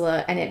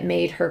Ursula and it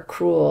made her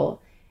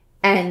cruel.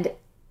 And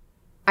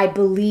I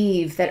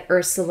believe that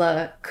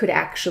Ursula could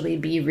actually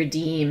be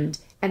redeemed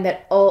and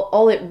that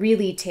all it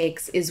really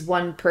takes is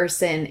one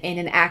person in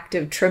an act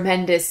of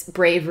tremendous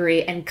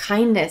bravery and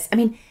kindness. I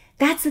mean,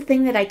 that's the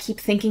thing that I keep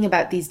thinking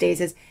about these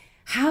days is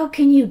how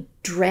can you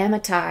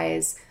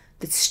dramatize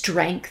the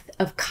strength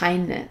of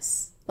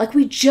kindness? Like,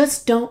 we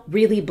just don't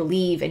really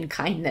believe in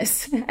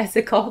kindness as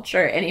a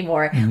culture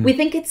anymore. Mm-hmm. We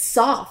think it's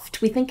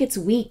soft. We think it's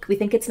weak. We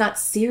think it's not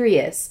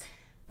serious.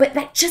 But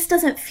that just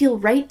doesn't feel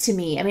right to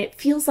me. I mean, it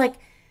feels like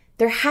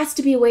there has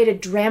to be a way to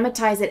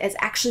dramatize it as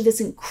actually this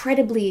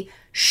incredibly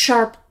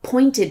sharp,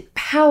 pointed,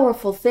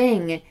 powerful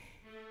thing.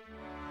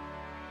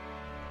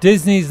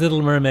 Disney's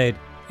Little Mermaid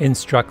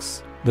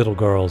instructs little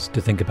girls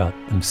to think about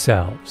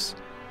themselves.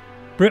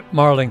 Brit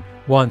Marling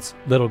wants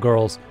little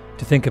girls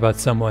to think about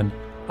someone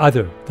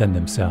other than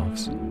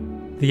themselves,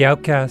 the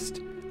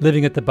outcast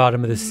living at the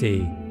bottom of the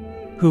sea,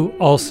 who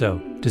also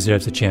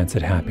deserves a chance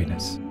at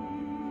happiness.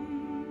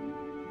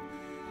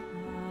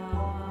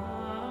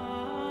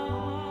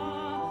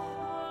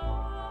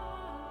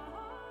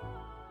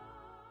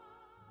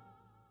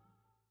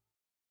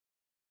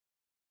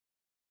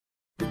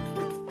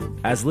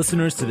 As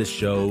listeners to this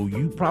show,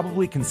 you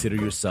probably consider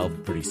yourself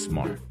pretty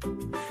smart.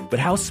 But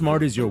how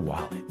smart is your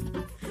wallet?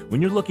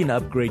 When you're looking to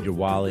upgrade your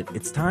wallet,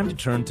 it's time to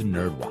turn to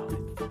NerdWallet.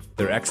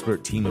 Their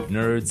expert team of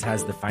nerds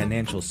has the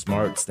financial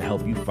smarts to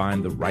help you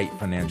find the right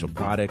financial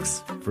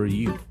products for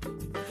you.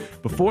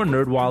 Before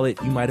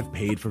NerdWallet, you might have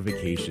paid for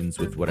vacations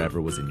with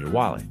whatever was in your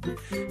wallet.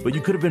 But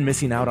you could have been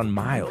missing out on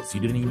miles you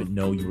didn't even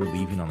know you were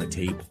leaving on the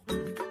table.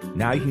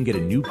 Now you can get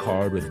a new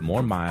card with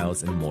more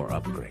miles and more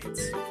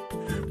upgrades.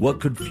 What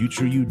could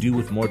future you do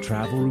with more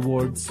travel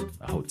rewards?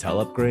 A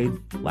hotel upgrade?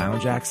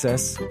 Lounge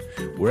access?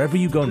 Wherever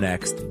you go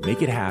next,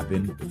 make it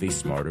happen with a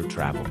smarter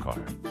travel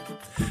card.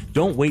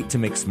 Don't wait to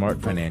make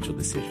smart financial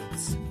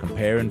decisions.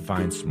 Compare and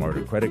find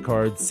smarter credit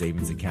cards,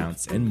 savings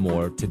accounts, and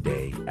more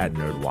today at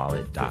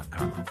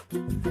nerdwallet.com.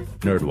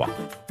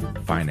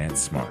 NerdWallet. Finance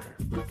smarter.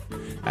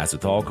 As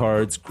with all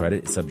cards,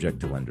 credit is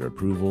subject to lender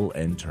approval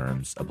and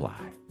terms apply.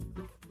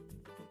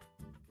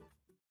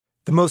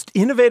 The most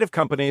innovative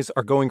companies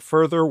are going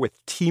further with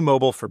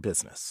T-Mobile for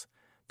Business.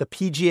 The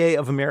PGA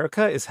of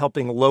America is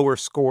helping lower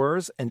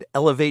scores and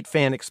elevate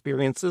fan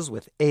experiences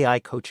with AI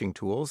coaching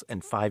tools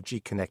and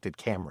 5G connected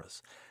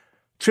cameras.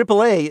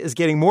 AAA is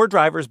getting more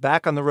drivers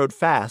back on the road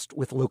fast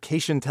with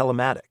location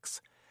telematics.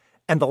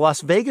 And the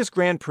Las Vegas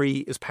Grand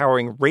Prix is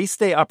powering race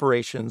day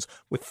operations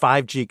with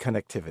 5G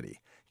connectivity,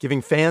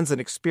 giving fans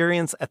an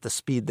experience at the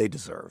speed they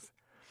deserve.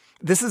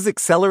 This is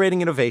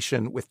accelerating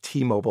innovation with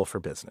T-Mobile for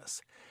Business.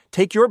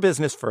 Take your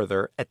business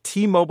further at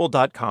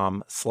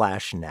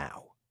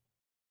T-Mobile.com/now.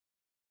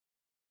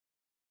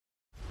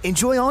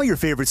 Enjoy all your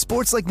favorite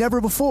sports like never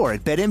before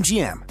at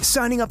BetMGM.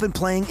 Signing up and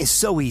playing is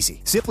so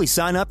easy. Simply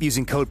sign up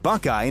using code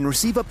Buckeye and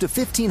receive up to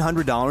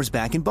 $1,500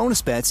 back in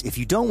bonus bets if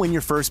you don't win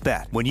your first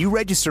bet. When you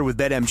register with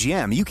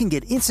BetMGM, you can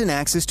get instant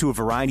access to a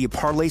variety of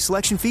parlay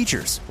selection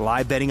features,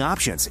 live betting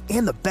options,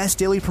 and the best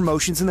daily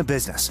promotions in the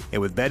business.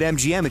 And with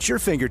BetMGM at your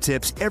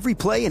fingertips, every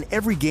play and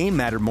every game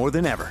matter more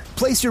than ever.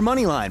 Place your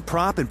moneyline,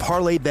 prop, and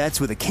parlay bets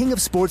with the king of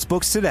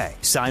sportsbooks today.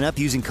 Sign up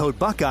using code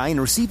Buckeye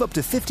and receive up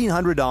to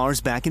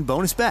 $1,500 back in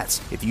bonus bets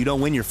if you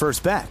don't win your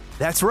first bet.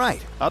 That's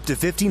right, up to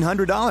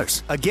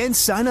 $1,500. Again,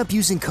 sign up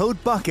using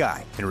code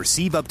Buckeye and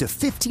receive up to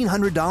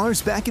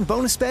 $1,500 back in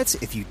bonus bets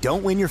if you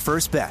don't win your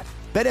first bet.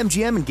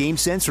 BetMGM and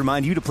GameSense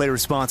remind you to play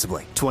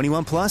responsibly.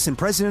 21 plus and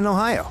present in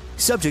Ohio.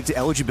 Subject to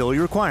eligibility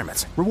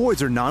requirements.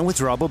 Rewards are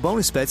non-withdrawable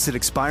bonus bets that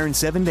expire in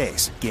 7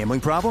 days. Gambling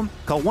problem?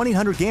 Call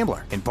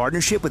 1-800-GAMBLER in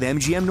partnership with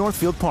MGM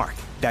Northfield Park.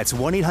 That's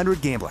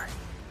 1-800-GAMBLER.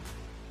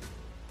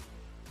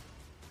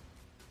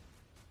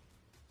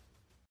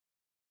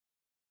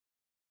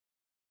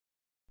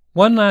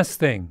 One last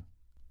thing,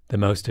 the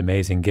most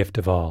amazing gift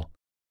of all.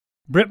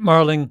 Brit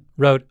Marling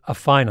wrote a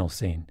final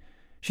scene.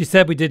 She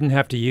said we didn't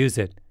have to use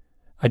it.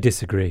 I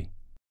disagree.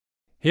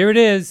 Here it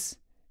is,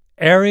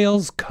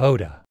 Ariel's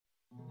coda.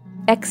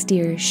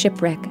 Extir,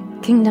 shipwreck,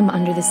 kingdom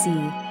under the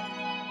sea.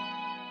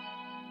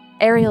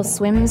 Ariel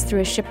swims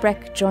through a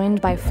shipwreck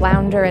joined by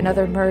Flounder and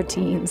other mer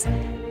teens.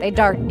 They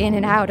dart in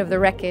and out of the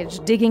wreckage,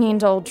 digging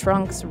into old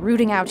trunks,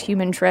 rooting out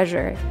human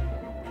treasure.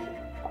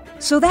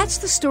 So that's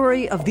the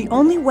story of the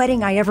only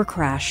wedding I ever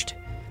crashed.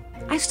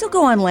 I still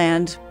go on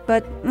land,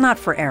 but not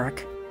for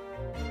Eric.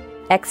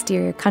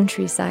 Exterior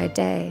countryside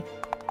day.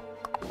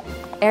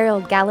 Ariel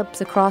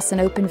gallops across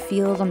an open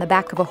field on the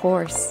back of a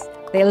horse.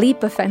 They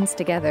leap a fence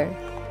together.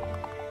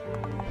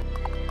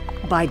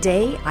 By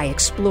day, I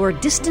explore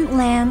distant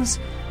lands,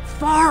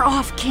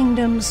 far-off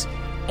kingdoms,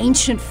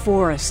 ancient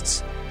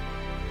forests.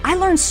 I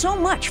learn so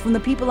much from the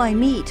people I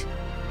meet,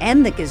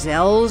 and the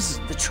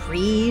gazelles, the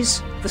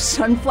trees, the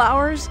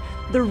sunflowers,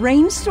 the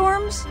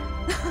rainstorms.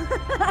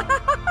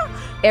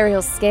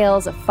 Ariel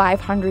scales a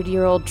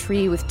 500-year-old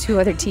tree with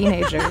 2 other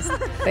teenagers.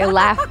 They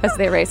laugh as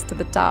they race to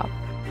the top.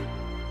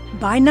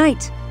 By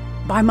night,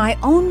 by my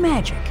own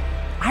magic,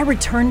 I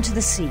return to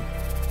the sea.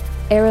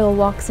 Ariel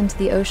walks into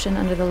the ocean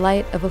under the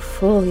light of a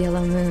full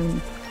yellow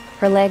moon.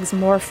 Her legs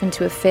morph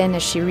into a fin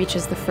as she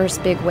reaches the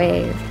first big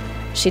wave.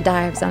 She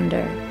dives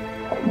under.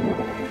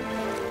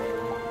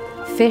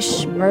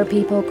 Fish,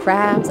 merpeople,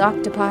 crabs,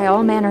 octopi,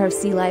 all manner of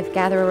sea life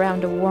gather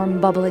around a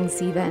warm, bubbling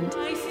sea vent.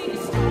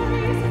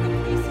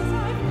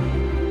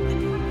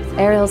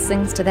 Ariel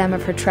sings to them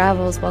of her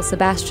travels while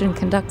Sebastian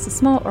conducts a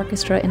small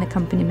orchestra in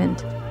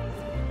accompaniment.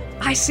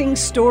 I sing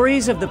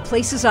stories of the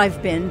places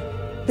I've been,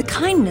 the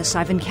kindness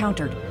I've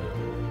encountered,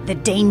 the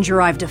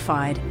danger I've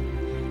defied,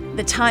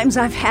 the times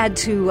I've had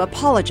to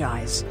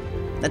apologize,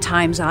 the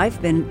times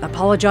I've been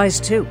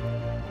apologized to.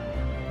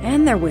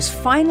 And there was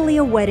finally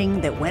a wedding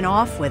that went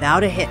off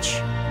without a hitch.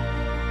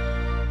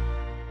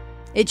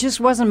 It just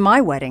wasn't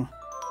my wedding.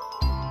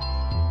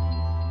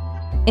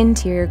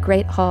 Interior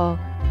Great Hall,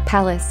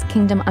 Palace,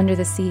 Kingdom Under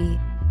the Sea.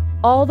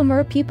 All the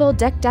mer people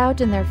decked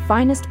out in their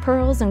finest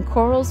pearls and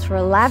corals for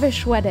a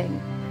lavish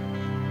wedding.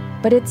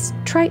 But it's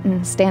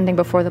Triton standing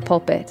before the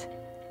pulpit.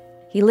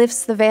 He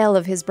lifts the veil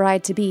of his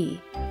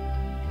bride-to-be.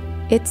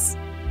 It's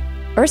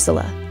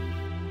Ursula.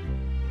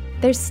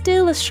 There's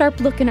still a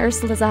sharp look in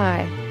Ursula's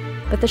eye,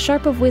 but the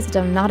sharp of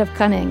wisdom, not of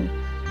cunning.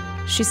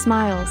 She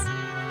smiles,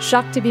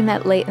 shocked to be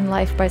met late in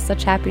life by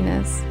such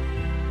happiness.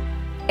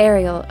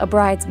 Ariel, a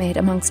bridesmaid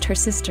amongst her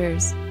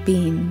sisters,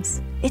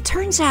 beams. It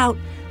turns out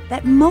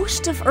that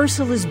most of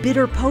Ursula's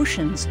bitter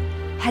potions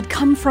had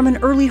come from an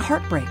early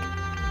heartbreak.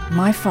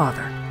 My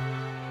father.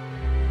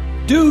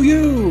 Do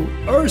you,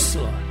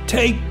 Ursula,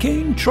 take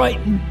King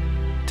Triton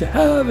to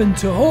have and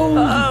to hold?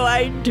 Oh,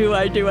 I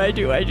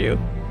do.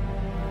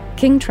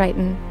 King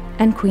Triton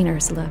and Queen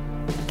Ursula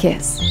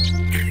kiss.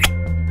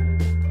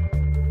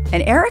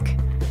 And Eric?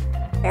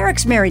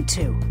 Eric's married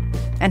too,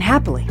 and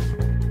happily.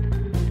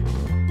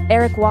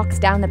 Eric walks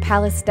down the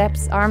palace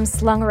steps, arms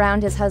slung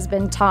around his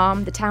husband,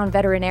 Tom, the town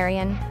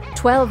veterinarian.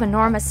 12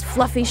 enormous,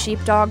 fluffy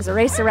sheepdogs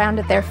race around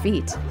at their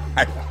feet.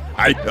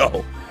 I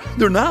know.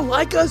 They're not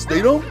like us.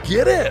 They don't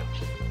get it.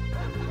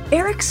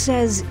 Eric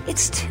says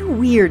it's too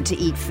weird to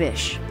eat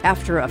fish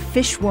after a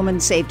fish woman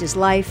saved his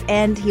life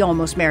and he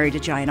almost married a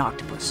giant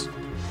octopus.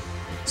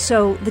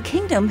 So the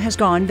kingdom has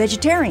gone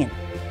vegetarian.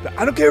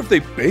 I don't care if they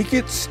bake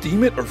it,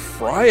 steam it, or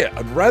fry it.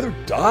 I'd rather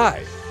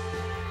die.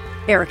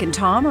 Eric and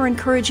Tom are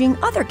encouraging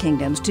other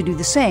kingdoms to do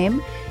the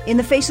same in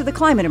the face of the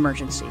climate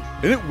emergency.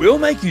 And it will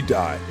make you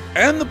die,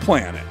 and the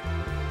planet.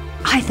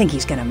 I think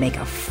he's going to make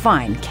a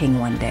fine king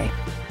one day.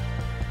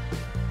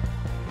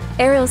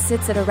 Ariel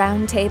sits at a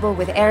round table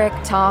with Eric,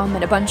 Tom,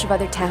 and a bunch of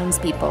other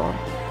townspeople.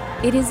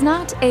 It is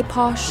not a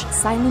posh,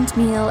 silent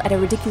meal at a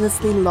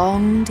ridiculously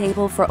long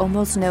table for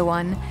almost no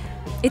one.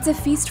 It's a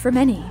feast for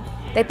many.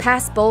 They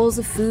pass bowls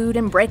of food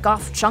and break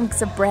off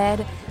chunks of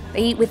bread.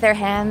 They eat with their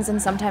hands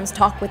and sometimes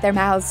talk with their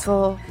mouths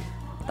full.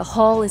 The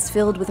hall is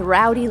filled with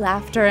rowdy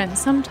laughter and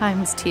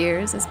sometimes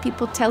tears as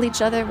people tell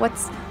each other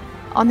what's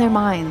on their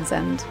minds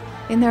and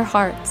in their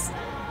hearts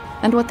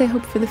and what they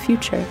hope for the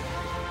future.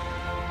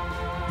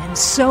 And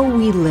so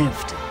we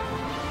lived.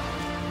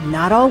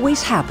 Not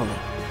always happily,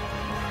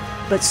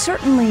 but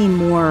certainly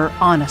more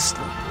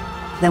honestly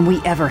than we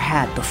ever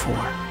had before.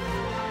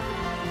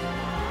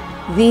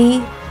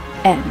 The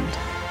end.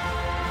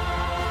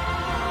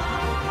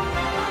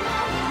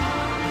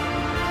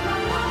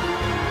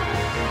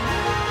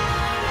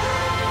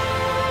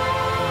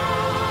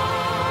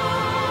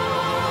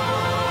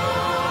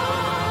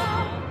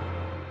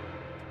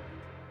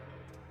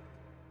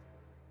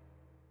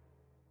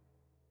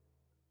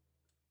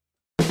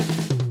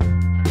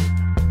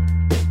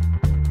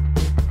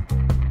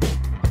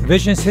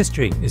 Revisionist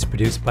History is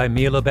produced by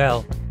Mia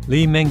Lobel,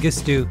 Lee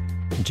Mengistu,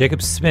 and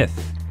Jacob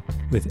Smith,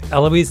 with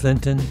Eloise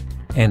Linton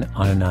and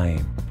Anna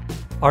Naim.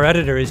 Our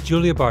editor is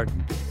Julia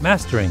Barton,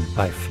 mastering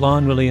by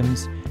Flawn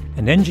Williams,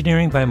 and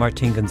engineering by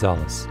Martin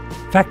Gonzalez.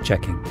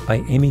 Fact-checking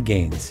by Amy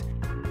Gaines.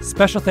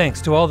 Special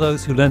thanks to all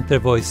those who lent their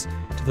voice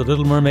to The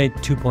Little Mermaid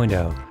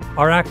 2.0.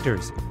 Our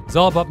actors,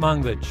 Zalbat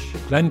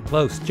Mangbich, Glenn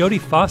Close,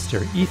 Jodie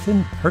Foster,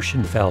 Ethan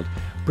Hirschenfeld,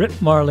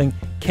 Britt Marling,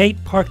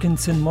 Kate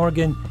Parkinson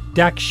Morgan,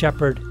 Dax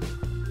Shepard,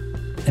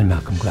 and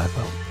Malcolm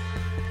Gladwell.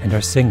 And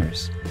our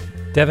singers,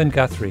 Devin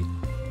Guthrie,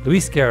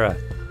 Luis Guerra,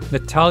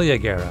 Natalia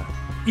Guerra,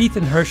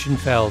 Ethan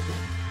Hirschenfeld,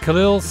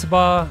 Khalil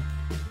Sabah,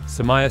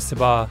 Samaya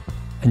Sabah,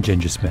 and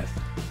Ginger Smith.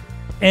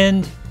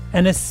 And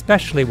an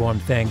especially warm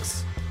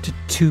thanks to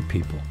two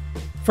people.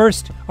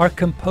 First, our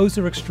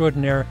composer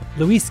extraordinaire,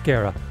 Luis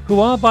Guerra, who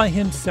all by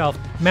himself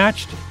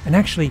matched and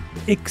actually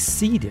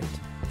exceeded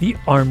the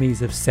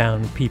armies of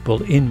sound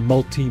people in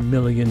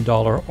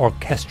multi-million-dollar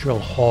orchestral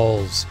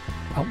halls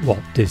at Walt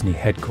Disney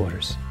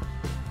headquarters.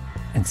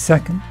 And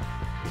second,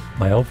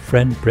 my old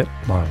friend Britt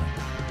Marling,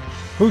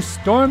 who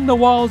stormed the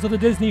walls of the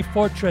Disney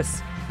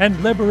fortress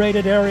and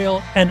liberated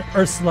Ariel and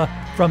Ursula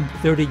from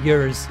 30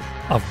 years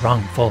of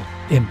wrongful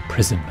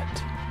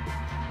imprisonment.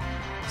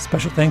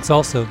 Special thanks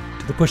also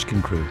to the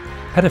Pushkin crew,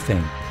 Head of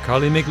Fame,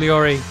 Carly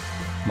Migliori,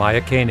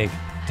 Maya Koenig,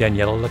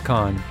 Daniela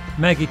Lacan,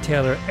 Maggie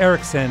Taylor,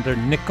 Eric Sandler,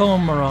 Nicole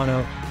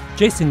Morano,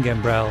 Jason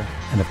Gambrell,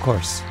 and of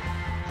course,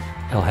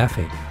 El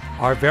Jefe,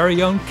 our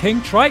very own King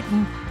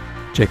Triton,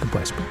 Jacob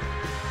Westbrook.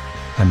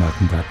 I'm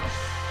Malcolm Gladwell.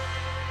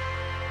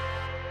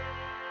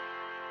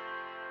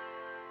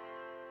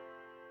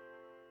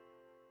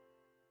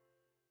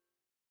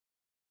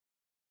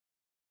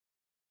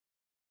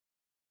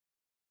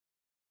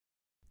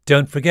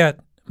 Don't forget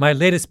my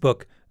latest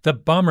book, The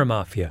Bomber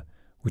Mafia,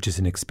 which is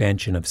an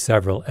expansion of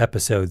several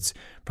episodes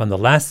from the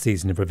last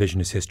season of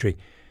Revisionist History.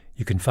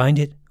 You can find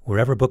it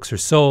wherever books are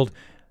sold.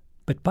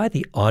 but buy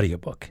the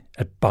audiobook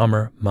at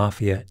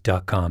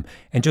bombermafia.com,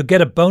 and you'll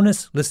get a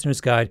bonus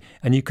listener's guide,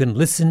 and you can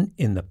listen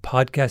in the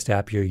podcast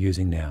app you're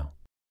using now.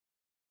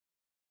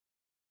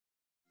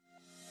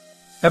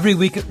 Every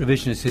week at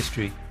Revisionist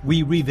History,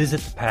 we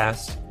revisit the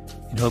past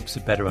in hopes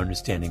of better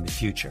understanding the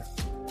future.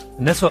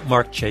 And that's what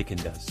Mark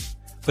Chaikin does,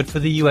 but for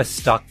the U.S.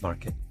 stock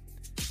market.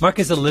 Mark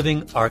is a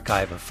living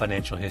archive of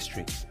financial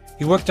history.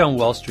 He worked on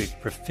Wall Street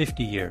for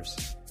 50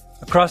 years.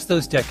 Across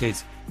those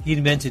decades, he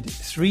invented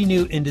 3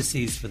 new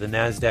indices for the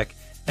NASDAQ,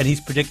 and he's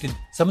predicted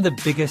some of the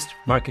biggest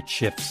market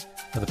shifts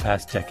of the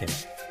past decade,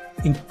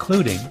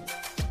 including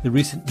the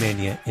recent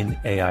mania in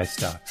AI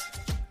stocks.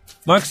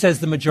 Mark says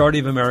the majority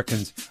of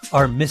Americans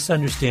are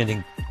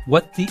misunderstanding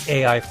what the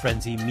AI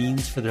frenzy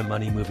means for their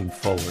money moving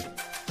forward,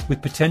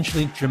 with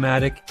potentially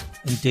dramatic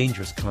and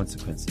dangerous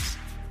consequences.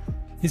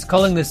 He's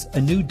calling this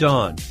a new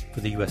dawn for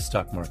the U.S.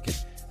 stock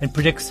market and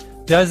predicts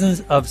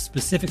dozens of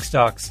specific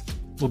stocks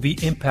will be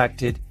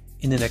impacted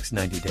in the next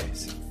 90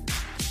 days.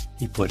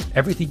 He put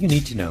everything you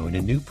need to know in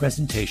a new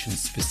presentation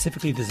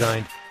specifically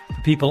designed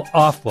for people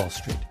off Wall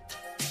Street.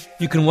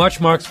 You can watch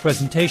Mark's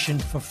presentation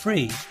for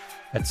free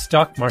at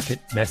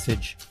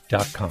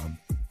stockmarketmessage.com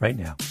right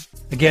now.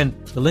 Again,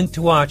 the link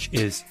to watch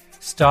is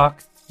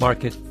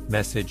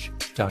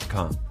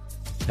stockmarketmessage.com.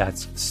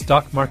 That's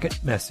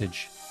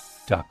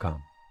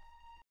stockmarketmessage.com.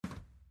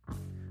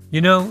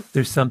 You know,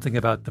 there's something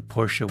about the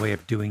Porsche way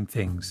of doing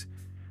things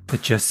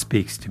that just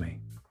speaks to me.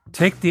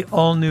 Take the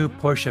all-new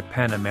Porsche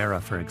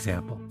Panamera, for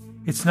example.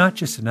 It's not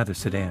just another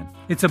sedan.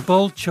 It's a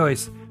bold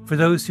choice for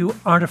those who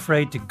aren't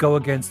afraid to go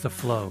against the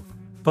flow,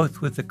 both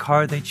with the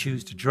car they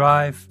choose to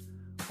drive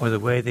or the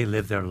way they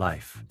live their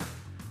life.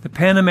 The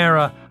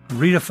Panamera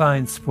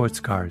redefines sports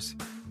cars,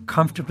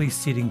 comfortably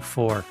seating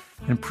 4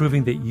 and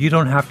proving that you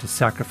don't have to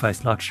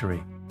sacrifice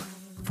luxury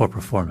for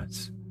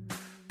performance.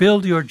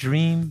 Build your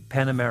dream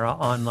Panamera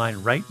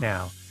online right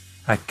now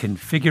at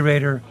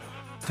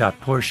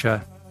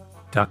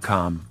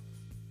configurator.porsche.com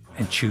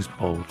and choose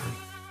boldly.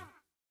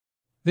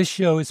 This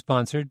show is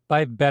sponsored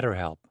by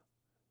BetterHelp.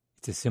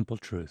 It's a simple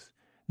truth.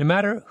 No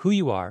matter who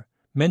you are,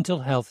 mental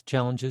health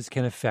challenges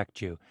can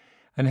affect you,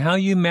 and how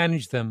you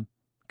manage them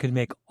can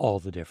make all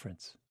the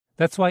difference.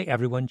 That's why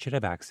everyone should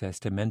have access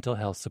to mental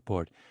health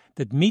support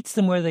that meets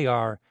them where they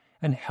are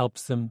and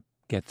helps them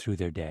get through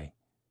their day.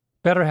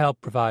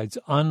 BetterHelp provides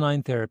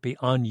online therapy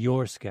on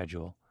your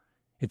schedule.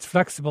 It's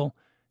flexible,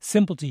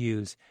 simple to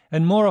use,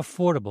 and more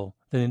affordable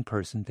than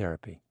in-person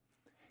therapy.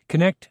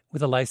 Connect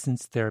with a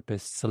licensed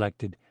therapist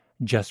selected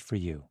just for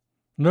you.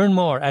 Learn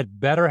more at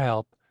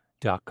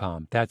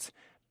BetterHelp.com. That's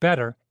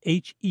better,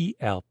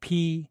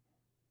 HELP.com.